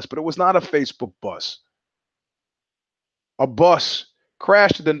Facebook bus, but it was not a Facebook bus. A bus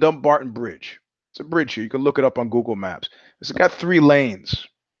crashed at the Dumbarton Bridge. It's a bridge here. You can look it up on Google Maps. It's got 3 lanes.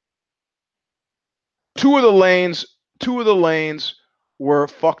 Two of the lanes were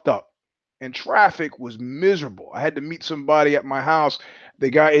fucked up, and traffic was miserable. I had to meet somebody at my house.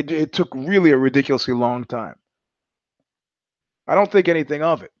 It took really a ridiculously long time. I don't think anything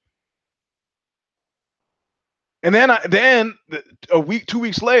of it. And then a week, 2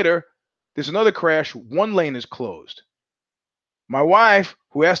 weeks later, there's another crash. 1 lane is closed. My wife,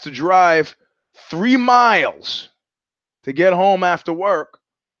 who has to drive 3 miles to get home after work,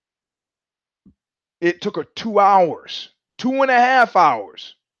 it took her 2 hours, 2.5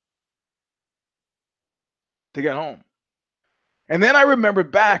 hours to get home. And then I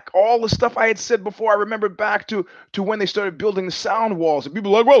remembered back all the stuff I had said before. I remembered back to when they started building the sound walls. And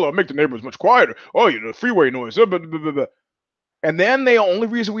people were like, well, it'll make the neighborhoods much quieter. Oh, you know, the freeway noise. Blah, blah, blah, blah. And then the only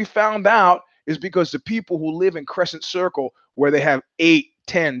reason we found out is because the people who live in Crescent Circle, where they have 8,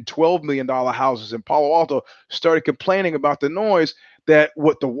 10, $12 million houses in Palo Alto, started complaining about the noise, that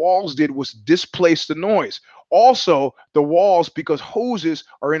what the walls did was displace the noise. Also, the walls, because hoses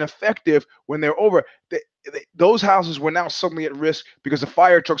are ineffective when they're over, those houses were now suddenly at risk because the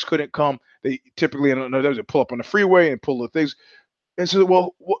fire trucks couldn't come. They typically pull up on the freeway and pull the things. And so,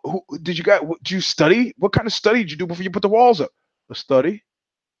 well, did you study? What kind of study did you do before you put the walls up? A study?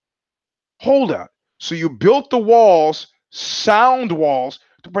 Hold on. So you built the walls, sound walls,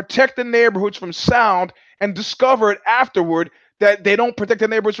 to protect the neighborhoods from sound, and discovered afterward that they don't protect the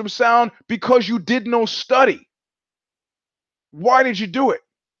neighborhoods from sound because you did no study. Why did you do it?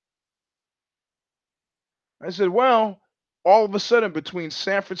 I said, well, all of a sudden between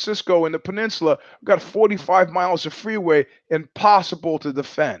San Francisco and the peninsula, we've got 45 miles of freeway, impossible to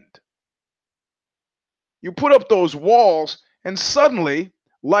defend. You put up those walls, and suddenly,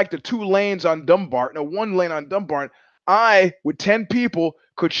 like the 2 lanes on Dumbarton, or 1 lane on Dumbarton, I, with 10 people,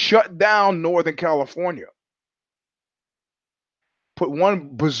 could shut down Northern California. Put one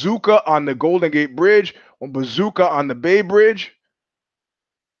bazooka on the Golden Gate Bridge, one bazooka on the Bay Bridge.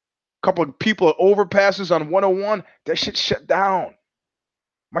 couple of people at overpasses on 101, that shit shut down.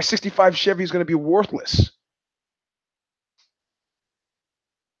 My 65 Chevy is going to be worthless.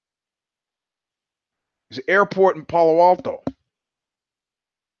 There's an airport in Palo Alto.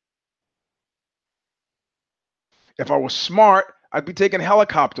 If I was smart, I'd be taking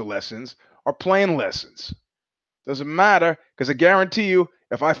helicopter lessons or plane lessons. Doesn't matter, because I guarantee you,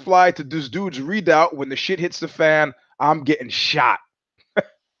 if I fly to this dude's redoubt, when the shit hits the fan, I'm getting shot.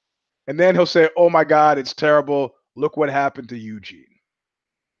 And then he'll say, "Oh my God, it's terrible. Look what happened to Eugene."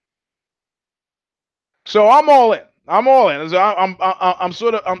 So I'm all in. I'm all in. So I'm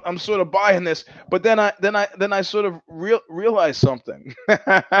sort of I'm sort of buying this, but then I sort of realize something.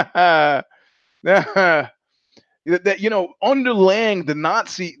 that underlaying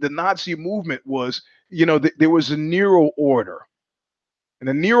the Nazi movement was, there was a Nero order. And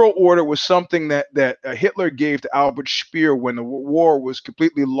the Nero order was something that Hitler gave to Albert Speer when the war was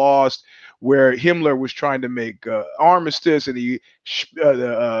completely lost, where Himmler was trying to make armistice, and the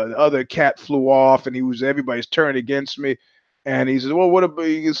other cat flew off, and everybody's turned against me. And he says, "Well, what about?"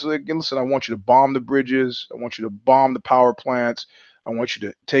 He's like, "Listen, I want you to bomb the bridges. I want you to bomb the power plants. I want you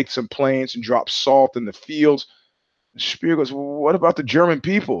to take some planes and drop salt in the fields." And Speer goes, "Well, what about the German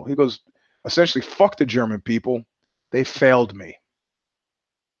people?" He goes, "Essentially, fuck the German people. They failed me."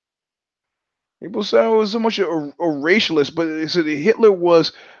 People say it was so much a racialist, but so Hitler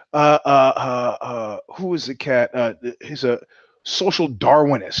was, who is the cat? He's a social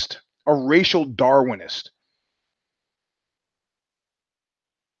Darwinist, a racial Darwinist,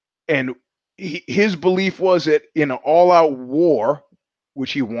 and his belief was that in an all-out war,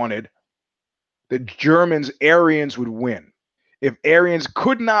 which he wanted, the Germans, Aryans would win. If Aryans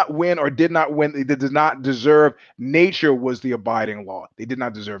could not win or did not win, they did not deserve. Nature was the abiding law. They did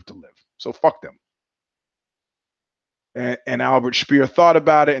not deserve to live. So fuck them. And Albert Speer thought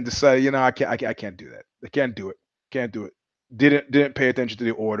about it and decided, I can't do that. I can't do it. Can't do it. Didn't pay attention to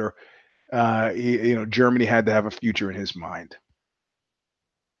the order. Germany had to have a future in his mind.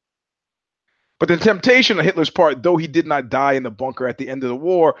 But the temptation on Hitler's part, though he did not die in the bunker at the end of the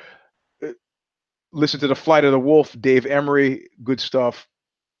war, listen to The Flight of the Wolf, Dave Emery, good stuff.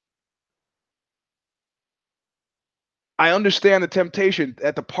 I understand the temptation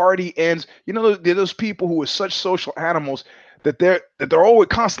at the party ends. There are those people who are such social animals that they're always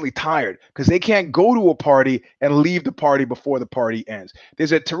constantly tired because they can't go to a party and leave the party before the party ends.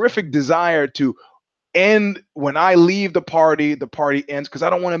 There's a terrific desire to end when I leave the party ends because I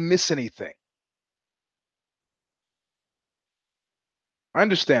don't want to miss anything. I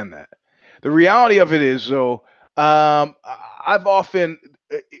understand that. The reality of it is, though, I've often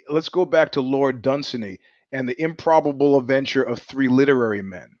let's go back to Lord Dunsany and the improbable adventure of three literary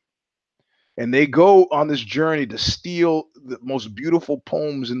men. And they go on this journey to steal the most beautiful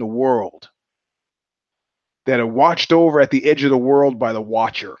poems in the world that are watched over at the edge of the world by the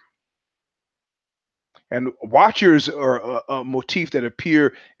Watcher. And Watchers are a motif that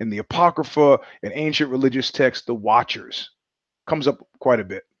appear in the Apocrypha and ancient religious texts. The Watchers comes up quite a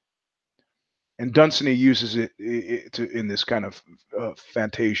bit. And Dunsany uses it in this kind of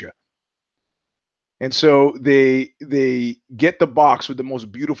fantasia. And so they get the box with the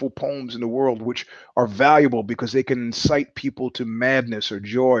most beautiful poems in the world, which are valuable because they can incite people to madness or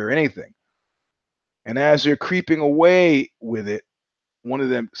joy or anything. And as they're creeping away with it, one of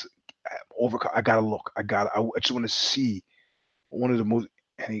them I gotta look. I just want to see one of the most.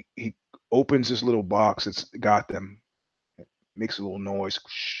 And he opens this little box. It's got them. Makes a little noise.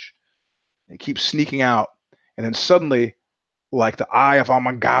 And keeps sneaking out. And then suddenly, like the eye of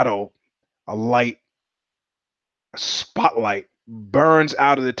Armageddon, a spotlight burns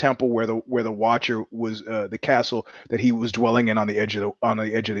out of the temple where the Watcher was, the castle that he was dwelling in on the edge of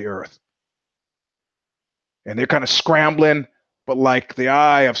the earth. And they're kind of scrambling, but like the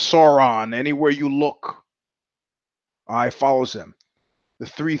eye of Sauron, anywhere you look, eye follows them. The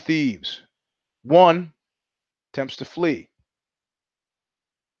three thieves. One attempts to flee.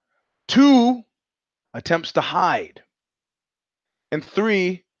 Two attempts to hide. And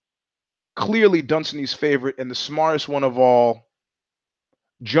three, clearly Dunsany's favorite and the smartest one of all,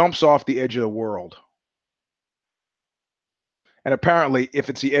 jumps off the edge of the world. And apparently, if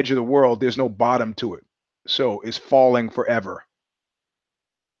it's the edge of the world, there's no bottom to it. So it's falling forever.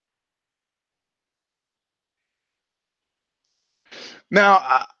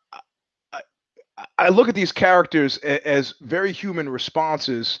 Now, I look at these characters as very human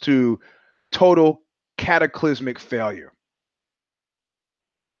responses to total cataclysmic failure.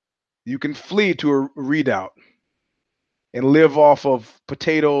 You can flee to a redoubt and live off of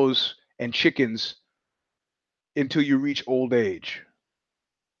potatoes and chickens until you reach old age.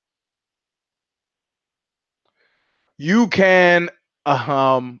 You can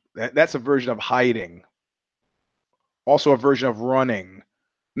that's a version of hiding. Also a version of running.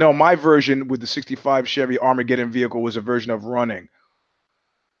 No, my version with the 65 Chevy Armageddon vehicle was a version of running.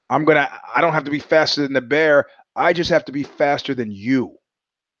 I don't have to be faster than the bear. I just have to be faster than you.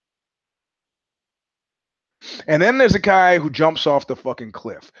 And then there's a guy who jumps off the fucking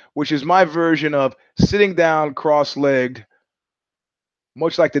cliff, which is my version of sitting down cross-legged,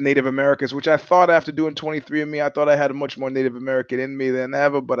 much like the Native Americans, which I thought after doing 23andMe, I thought I had much more Native American in me than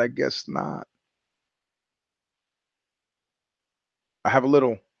ever, but I guess not. I have a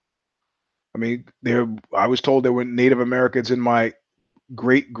little. I mean, I was told there were Native Americans in my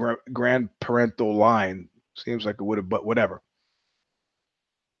great grandparental line. Seems like it would have, but whatever.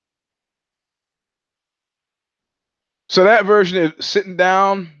 So that version is sitting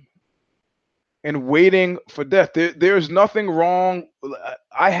down and waiting for death. There's nothing wrong.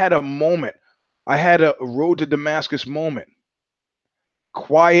 I had a moment. I had a road to Damascus moment.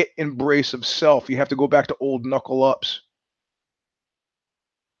 Quiet embrace of self. You have to go back to old knuckle ups.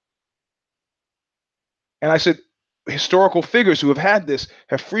 And I said, historical figures who have had this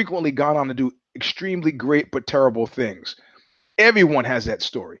have frequently gone on to do extremely great but terrible things. Everyone has that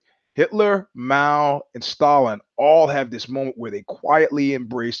story. Hitler, Mao, and Stalin all have this moment where they quietly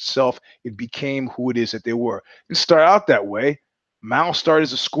embraced self and became who it is that they were. It started out that way. Mao started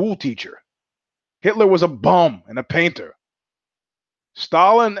as a school teacher. Hitler was a bum and a painter.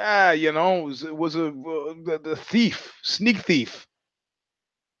 Stalin, was the thief, sneak thief,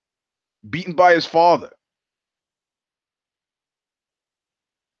 beaten by his father.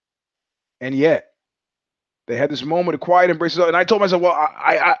 And yet, they had this moment of quiet embrace. And I told myself, well,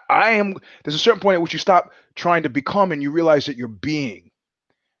 I am. There's a certain point at which you stop trying to become and you realize that you're being.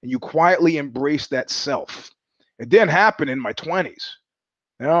 And you quietly embrace that self. It didn't happen in my 20s.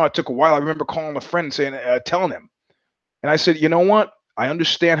 It took a while. I remember calling a friend and saying, telling him. And I said, you know what? I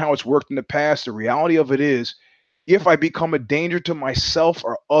understand how it's worked in the past. The reality of it is, if I become a danger to myself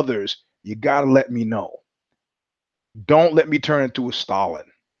or others, you got to let me know. Don't let me turn into a Stalin.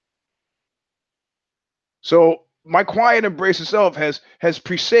 So my quiet embrace of self has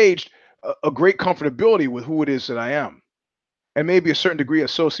presaged a great comfortability with who it is that I am, and maybe a certain degree of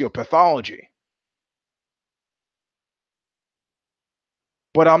sociopathology.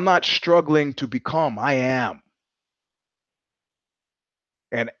 But I'm not struggling to become. I am.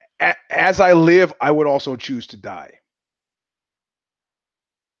 And as I live, I would also choose to die.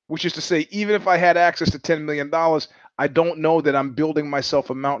 Which is to say, even if I had access to $10 million, I don't know that I'm building myself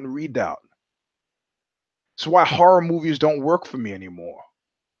a mountain redoubt. That's why horror movies don't work for me anymore.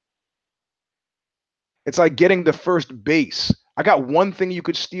 It's like getting the first base. I got one thing you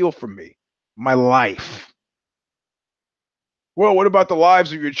could steal from me: my life. Well, what about the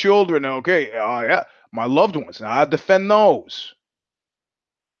lives of your children? Okay, yeah, my loved ones. I defend those.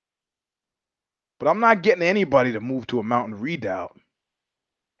 But I'm not getting anybody to move to a mountain redoubt.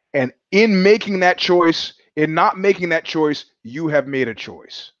 And in making that choice, in not making that choice, you have made a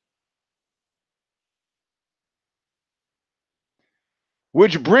choice.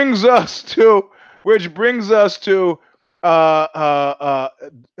 Which brings us to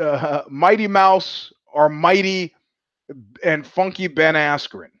Mighty Mouse or Mighty and Funky Ben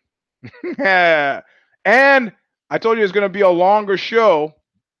Askren. And I told you it's going to be a longer show,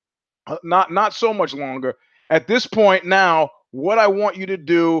 not so much longer. At this point now, what I want you to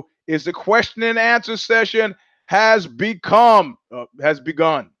do is the question and answer session has begun.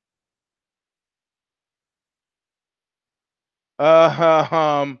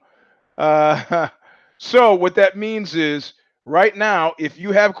 So what that means is right now, if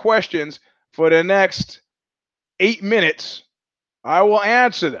you have questions for the next 8 minutes, I will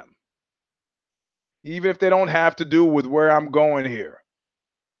answer them, even if they don't have to do with where I'm going here.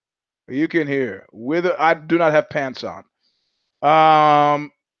 You can hear. I do not have pants on.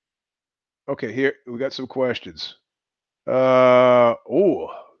 Okay, here we got some questions. He's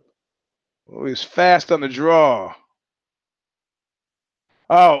fast on the draw.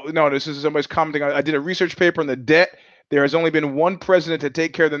 Oh, no, this is somebody's commenting. I did a research paper on the debt. There has only been one president to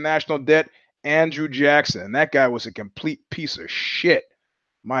take care of the national debt, Andrew Jackson. And that guy was a complete piece of shit.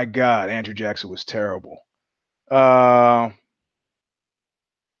 My God, Andrew Jackson was terrible.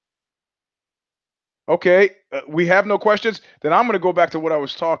 Okay, we have no questions. Then I'm going to go back to what I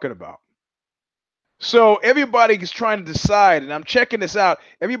was talking about. So everybody is trying to decide, and I'm checking this out.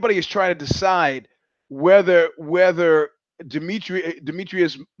 Everybody is trying to decide whether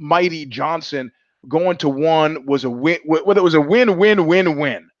Demetrius Mighty Johnson going to one was a win, whether it was a win.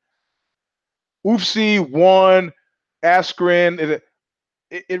 Oofsy won, Askren.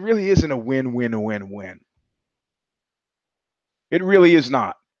 It really isn't a win. It really is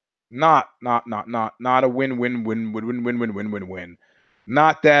not. Not a win.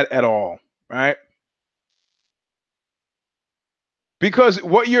 Not that at all, right? Because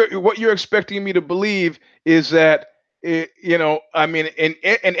what you're expecting me to believe is that I mean, in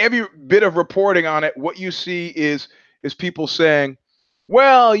every bit of reporting on it, what you see is people saying,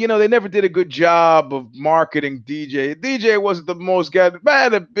 well, they never did a good job of marketing DJ. DJ wasn't the most got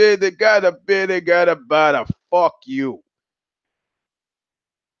a bid, they got a bid, they got a bada. Fuck you.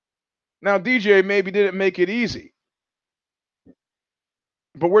 Now DJ maybe didn't make it easy,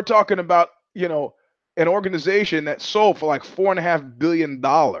 but we're talking about an organization that sold for like $4.5 billion.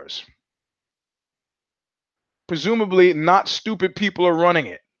 Presumably, not stupid people are running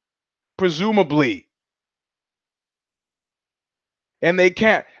it. Presumably. And they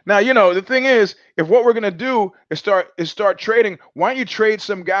can't. Now, the thing is, if what we're gonna do is start trading, why don't you trade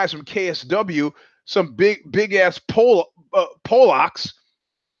some guys from KSW, some big ass Polacks?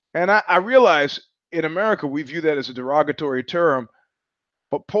 And I realize in America we view that as a derogatory term,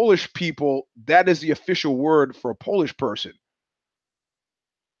 but Polish people, that is the official word for a Polish person.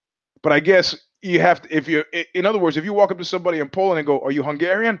 But I guess you have to, if you, in other words, if you walk up to somebody in Poland and go, "Are you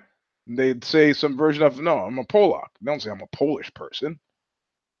Hungarian?" They'd say some version of, "No, I'm a Polak." They don't say I'm a Polish person.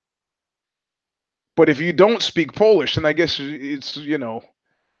 But if you don't speak Polish, then I guess it's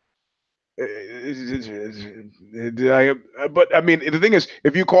but I mean, the thing is,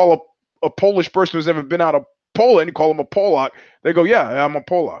 if you call a Polish person who's never been out of Poland, you call them a Polak, they go, "Yeah, I'm a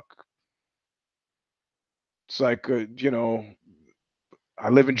Polak." It's like, I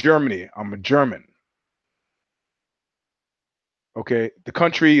live in Germany. I'm a German. Okay, the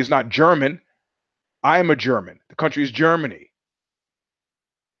country is not German. I am a German. The country is Germany.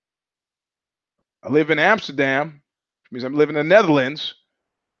 I live in Amsterdam, which means I'm living in the Netherlands.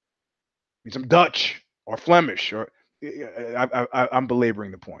 Means I'm Dutch or Flemish, or I'm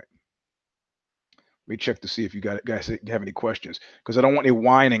belaboring the point. Let me check to see if you guys have any questions, because I don't want any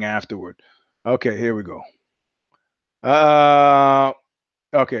whining afterward. Okay, here we go.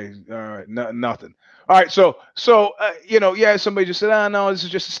 Okay, all right, nothing. All right, so yeah, somebody just said, "Ah, no, this is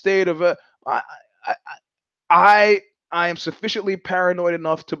just a state of I, I, I I am sufficiently paranoid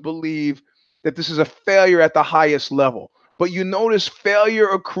enough to believe that this is a failure at the highest level. But you notice failure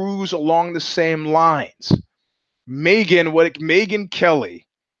accrues along the same lines. Megan Kelly,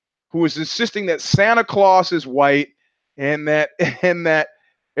 who is insisting that Santa Claus is white and that and that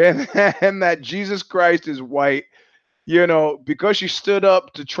and that Jesus Christ is white, because she stood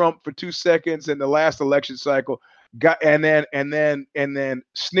up to Trump for 2 seconds in the last election cycle, got and then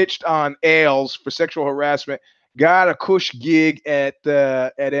snitched on Ailes for sexual harassment, got a cush gig at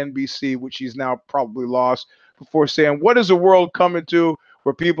NBC, which she's now probably lost, before saying, "What is the world coming to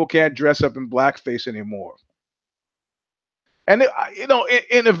where people can't dress up in blackface anymore?" And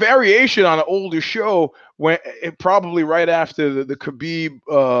in a variation on an older show, when probably right after the Khabib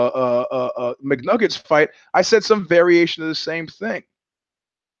McNuggets fight, I said some variation of the same thing.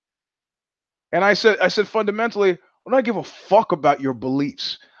 And I said fundamentally, I don't give a fuck about your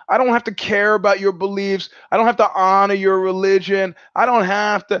beliefs. I don't have to care about your beliefs. I don't have to honor your religion. I don't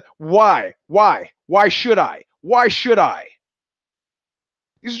have to. Why? Why should I? Why should I?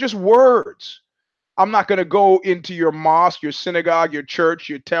 These are just words. I'm not going to go into your mosque, your synagogue, your church,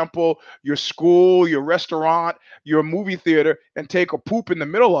 your temple, your school, your restaurant, your movie theater, and take a poop in the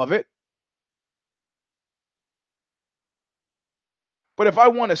middle of it. But if I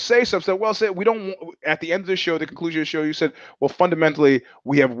want to say something, well, say we don't. At the end of the show, the conclusion of the show, you said, well, fundamentally,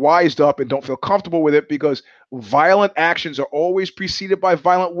 we have wised up and don't feel comfortable with it because violent actions are always preceded by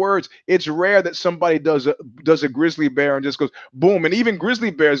violent words. It's rare that somebody does a grizzly bear and just goes boom. And even grizzly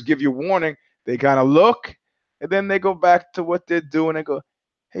bears give you warning. They kind of look, and then they go back to what they're doing and go,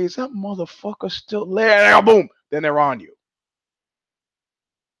 "Hey, is that motherfucker still there?" And boom, then they're on you.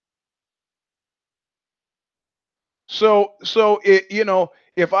 So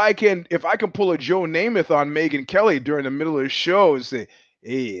if I can pull a Joe Namath on Megan Kelly during the middle of the show and say,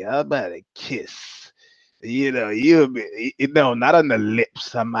 "Hey, how about a kiss? Not on the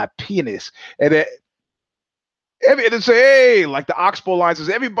lips, on my penis," and then and say, "Hey," like the Oxbow line says,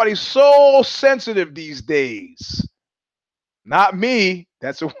 "Everybody's so sensitive these days." Not me.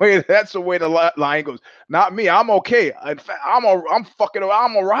 That's the way. That's the way the line goes. Not me. I'm okay. In fact, I'm fucking.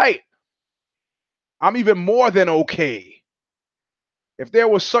 I'm all right. I'm even more than okay. If there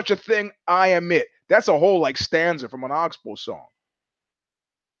was such a thing, I am it. That's a whole like stanza from an Oxbow song.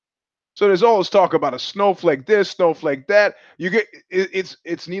 So there's all this talk about a snowflake this, snowflake that. You get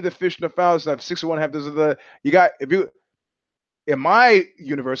it's neither fish nor fowl. It's not 6 of one half dozen of the. You got if you in my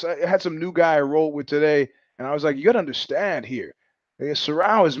universe, I had some new guy I rolled with today, and I was like, you got to understand here.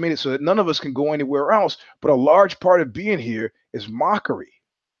 Sorrow has made it so that none of us can go anywhere else. But a large part of being here is mockery.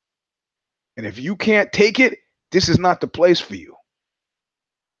 And if you can't take it, this is not the place for you.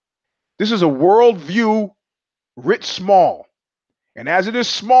 This is a worldview writ small. And as it is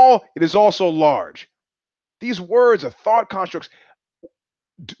small, it is also large. These words are thought constructs.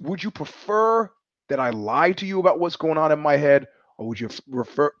 Would you prefer that I lie to you about what's going on in my head, or would you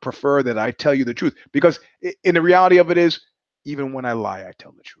prefer that I tell you the truth? Because in the reality of it is, even when I lie, I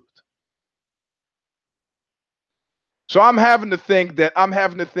tell the truth. So I'm having to think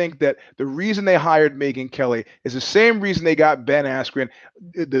that the reason they hired Megyn Kelly is the same reason they got Ben Askren.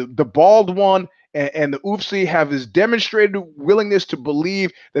 The bald one and the oofsie have this demonstrated willingness to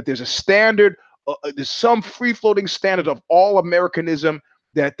believe that there's a standard, there's some free floating standard of all Americanism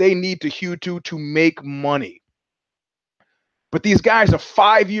that they need to hew to make money. But these guys are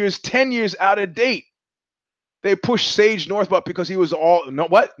 5 years, 10 years out of date. They pushed Sage Northbutt because he was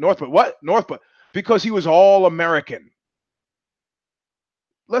Northbutt because he was all American.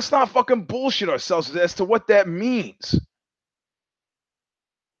 Let's not fucking bullshit ourselves as to what that means.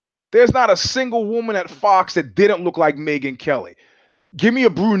 There's not a single woman at Fox that didn't look like Megyn Kelly. Give me a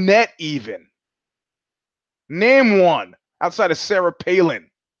brunette even. Name one outside of Sarah Palin.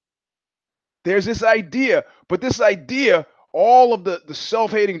 There's this idea, but this idea, all of the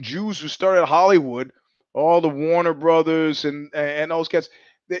self-hating Jews who started Hollywood, all the Warner Brothers and those cats,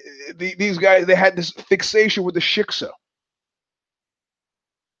 these guys, they had this fixation with the shiksa.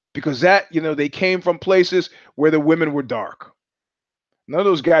 Because that, they came from places where the women were dark. None of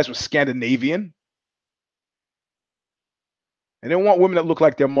those guys were Scandinavian. And they want women that look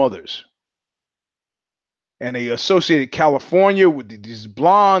like their mothers. And they associated California with these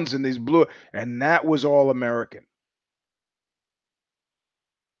blondes and these blue, and that was all American.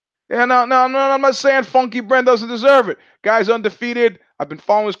 Yeah, no, I'm not saying Funky Brent doesn't deserve it. Guy's undefeated. I've been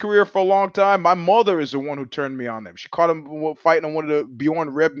following his career for a long time. My mother is the one who turned me on them. She caught him fighting on one of the Bjorn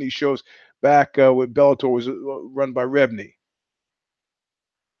Rebney shows back when Bellator was run by Rebney.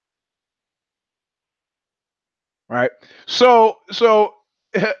 Right. So it's a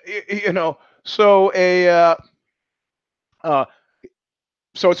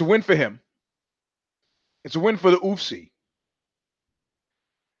win for him. It's a win for the oofsie.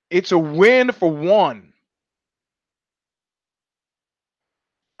 It's a win for one.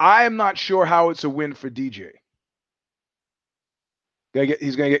 I am not sure how it's a win for DJ.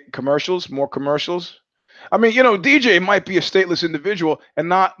 He's gonna get commercials, more commercials. I mean, DJ might be a stateless individual and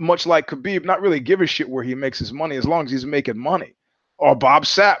not much like Khabib, not really give a shit where he makes his money as long as he's making money. Or Bob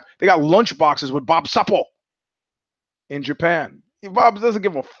Sapp. They got lunch boxes with Bob Sappo in Japan. Bob doesn't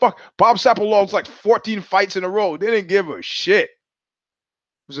give a fuck. Bob Sappo lost like 14 fights in a row. They didn't give a shit.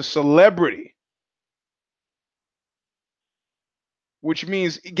 He was a celebrity. Which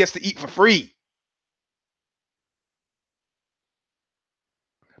means he gets to eat for free.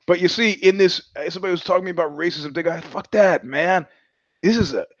 But you see, in this, somebody was talking to me about racism. They go, fuck that, man.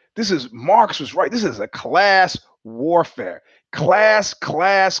 Marx was right. This is a class warfare. Class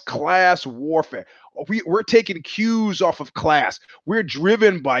warfare. We're taking cues off of class. We're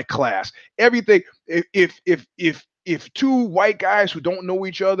driven by class. Everything. If two white guys who don't know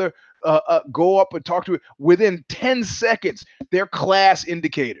each other go up and talk to it, within 10 seconds, they're class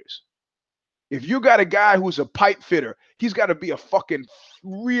indicators. If you got a guy who's a pipe fitter, he's got to be a fucking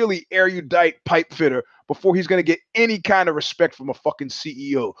really erudite pipe fitter before he's going to get any kind of respect from a fucking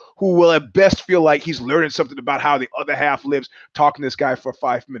CEO who will at best feel like he's learning something about how the other half lives, talking to this guy for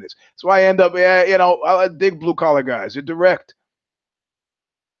 5 minutes. So I end up, I dig blue collar guys. They're direct.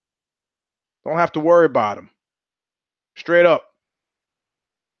 Don't have to worry about them. Straight up.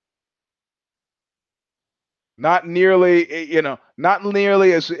 Not nearly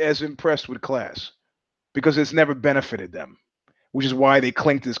as impressed with class because it's never benefited them, which is why they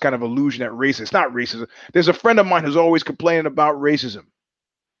cling to this kind of illusion that racism. It's not racism. There's a friend of mine who's always complaining about racism.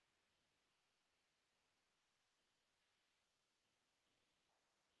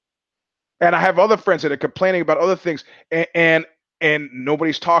 And I have other friends that are complaining about other things, and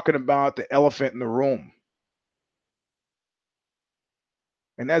nobody's talking about the elephant in the room.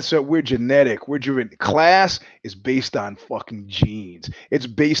 And that's we're genetic. We're driven. Class is based on fucking genes. It's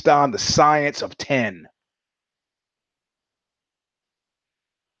based on the science of 10.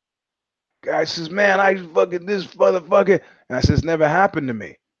 Guy says, man, I fucking this motherfucker. And I says, never happened to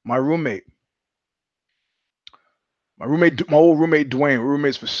me. My old roommate, Dwayne, we're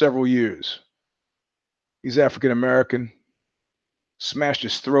roommates for several years. He's African American. Smashed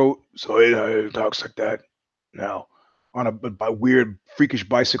his throat, so he talks like that now on a weird, freakish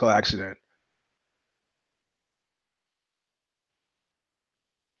bicycle accident.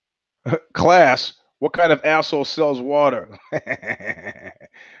 Class, what kind of asshole sells water?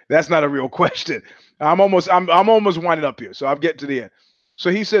 That's not a real question. I'm almost winding up here, so I'm getting to the end. So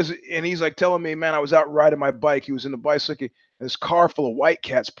he says, and he's like telling me, man, I was out riding my bike. He was in the bicycle, and this car full of white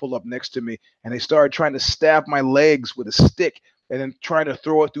cats pulled up next to me, and they started trying to stab my legs with a stick, and then trying to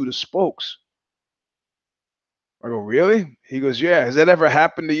throw it through the spokes. I go, really? He goes, yeah. Has that ever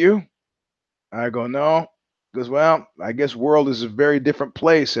happened to you? I go, no. He goes, well, I guess world is a very different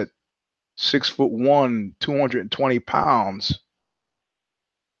place at 6'1", 220 pounds.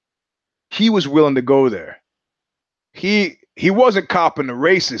 He was willing to go there. He wasn't copping the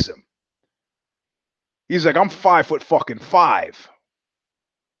racism. He's like, I'm 5'5".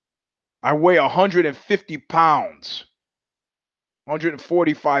 I weigh 150 pounds,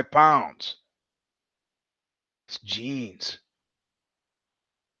 145 pounds. It's jeans,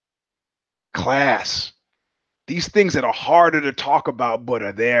 class. These things that are harder to talk about, but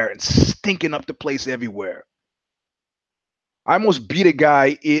are there and stinking up the place everywhere. I almost beat a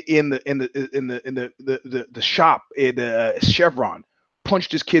guy in the shop in Chevron.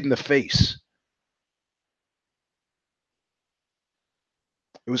 Punched this kid in the face.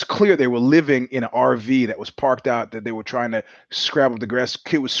 It was clear they were living in an RV that was parked out. That they were trying to scrabble the grass.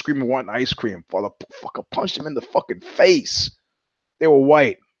 Kid was screaming, wanting ice cream. Fucker punched him in the fucking face. They were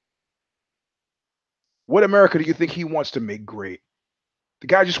white. What America do you think he wants to make great? The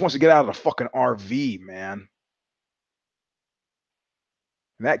guy just wants to get out of the fucking RV, man.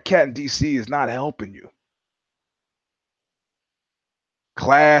 And that cat in DC is not helping you.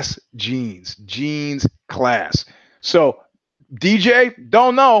 Class jeans, class. So DJ,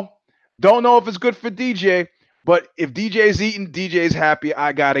 don't know if it's good for DJ, but if DJ's eating, DJ's happy,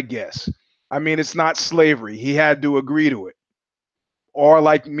 I gotta guess. I mean, it's not slavery. He had to agree to it. Or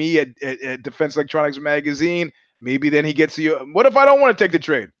like me at Defense Electronics Magazine, maybe then he gets you. What if I don't want to take the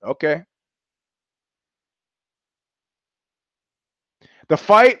trade? Okay. The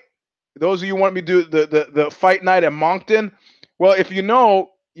fight, those of you who want me to do the fight night at Moncton, well, if you know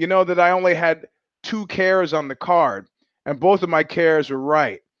that I only had 2 cares on the card, and both of my cares were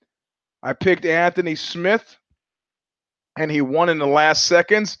right. I picked Anthony Smith, and he won in the last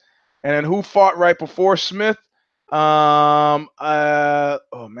seconds. And then who fought right before Smith? Oh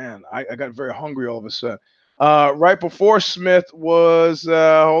man, I got very hungry all of a sudden. Right before Smith was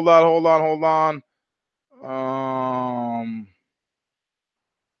hold on.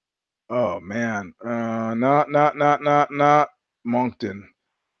 Oh man, not Moncton.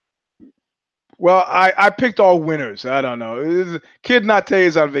 Well, I picked all winners. I don't know. Kid Nate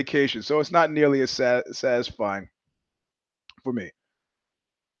is on vacation, so it's not nearly as satisfying for me.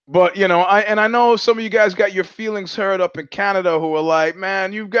 But I know some of you guys got your feelings hurt up in Canada who are like,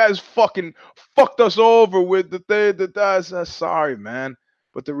 man, you guys fucking fucked us over with the thing that does. Sorry, man.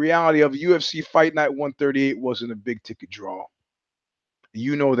 But the reality of UFC Fight Night 138 wasn't a big ticket draw.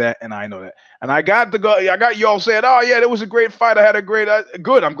 You know that, and I know that. And I got y'all saying, oh yeah, that was a great fight. I had a great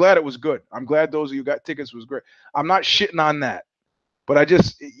good. I'm glad it was good. I'm glad those of you got tickets was great. I'm not shitting on that. But I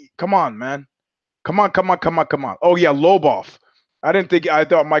just come on, man. Come on. Oh yeah, Lobov. I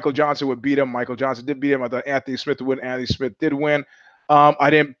thought Michael Johnson would beat him. Michael Johnson did beat him. I thought Anthony Smith would win. Anthony Smith did win. I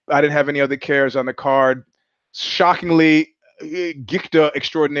didn't have any other cares on the card. Shockingly, Gicta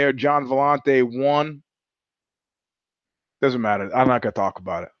extraordinaire John Vellante won. Doesn't matter. I'm not gonna talk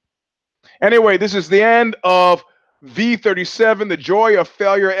about it. Anyway, this is the end of V.37, the joy of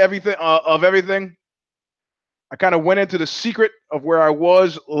failure, everything of everything. I kind of went into the secret of where I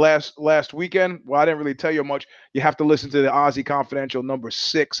was last weekend. Well, I didn't really tell you much. You have to listen to the Aussie Confidential number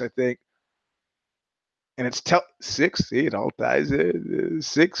 6, I think. And it's 6. See, it all ties.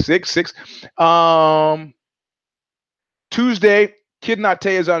 6. Tuesday, Kid Nate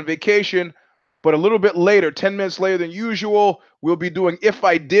is on vacation, but a little bit later, 10 minutes later than usual, we'll be doing If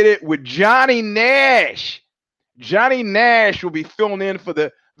I Did It with Johnny Nash. Johnny Nash will be filling in for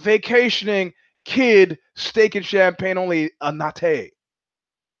the vacationing Kid Steak and Champagne Only Nate.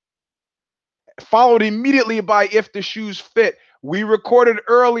 Followed immediately by If the Shoes Fit. We recorded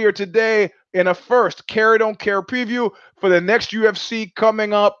earlier today in a first Care or Don't Care preview for the next UFC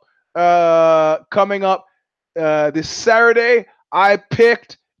coming up this Saturday. I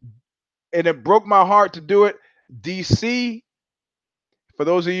picked, and it broke my heart to do it, DC. For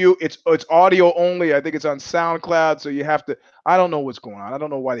those of you, it's audio only. I think it's on SoundCloud, so you have to. I don't know what's going on. I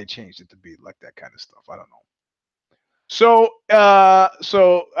don't know why they changed it to be like that kind of stuff. I don't know. So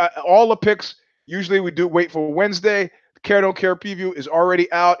all the picks usually we do wait for Wednesday. The Care Don't Care preview is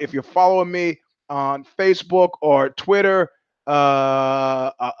already out. If you're following me on Facebook or Twitter,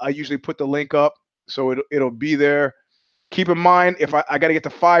 I usually put the link up, so it'll be there. Keep in mind, if I got to get to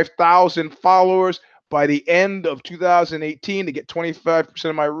 5,000 followers by the end of 2018 to get 25%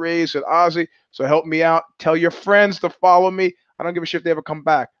 of my raise at Ozzy. So help me out. Tell your friends to follow me. I don't give a shit if they ever come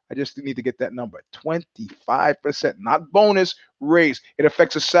back. I just need to get that number. 25%, not bonus, raise. It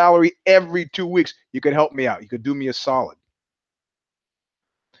affects a salary every 2 weeks. You could help me out. You could do me a solid.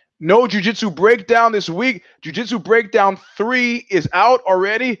 No Jiu-Jitsu Breakdown this week. Jiu-Jitsu Breakdown 3 is out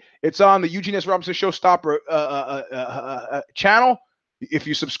already. It's on the Eugene S. Robinson Show Stomper channel. If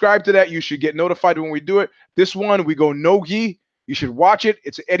you subscribe to that, you should get notified when we do it. This one, we go no-gi. You should watch it.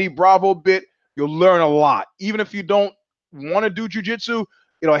 It's an Eddie Bravo bit. You'll learn a lot. Even if you don't want to do jiu-jitsu,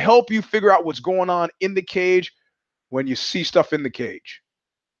 it'll help you figure out what's going on in the cage when you see stuff in the cage.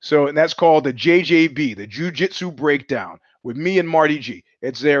 So, and that's called the JJB, the Jiu-Jitsu Breakdown, with me and Marty G.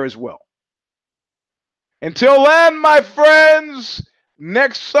 It's there as well. Until then, my friends,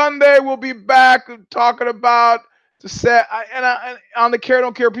 next Sunday we'll be back talking about the set. On the Care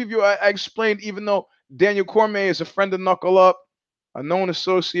Don't Care preview, I explained, even though Daniel Cormier is a friend of Knuckle Up, a known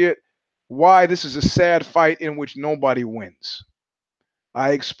associate, why this is a sad fight in which nobody wins.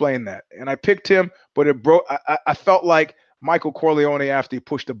 I explained that. And I picked him, but it broke. I felt like Michael Corleone after he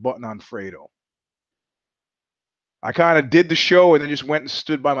pushed a button on Fredo. I kind of did the show and then just went and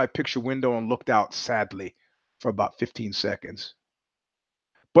stood by my picture window and looked out sadly for about 15 seconds.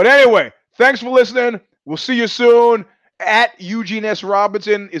 But anyway, thanks for listening. We'll see you soon. At Eugene S.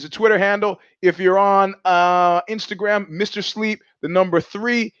 Robinson is a Twitter handle. If you're on Instagram, Mr. Sleep, the number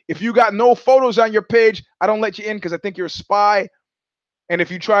 3. If you got no photos on your page, I don't let you in because I think you're a spy. And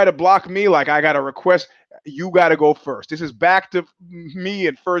if you try to block me, like I got a request, you got to go first. This is back to me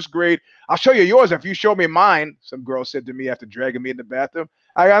in first grade. I'll show you yours if you show me mine. Some girl said to me after dragging me in the bathroom.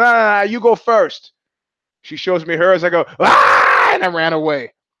 I go, no, you go first. She shows me hers. I go, ah, and I ran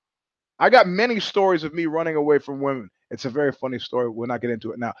away. I got many stories of me running away from women. It's a very funny story. We'll not get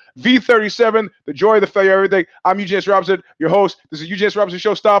into it now. V.37, the joy, the failure, everything. I'm Eugene S. Robinson, your host. This is Eugene S. Robinson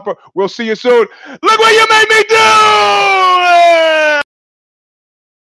Show Stomper. We'll see you soon. Look what you made me do!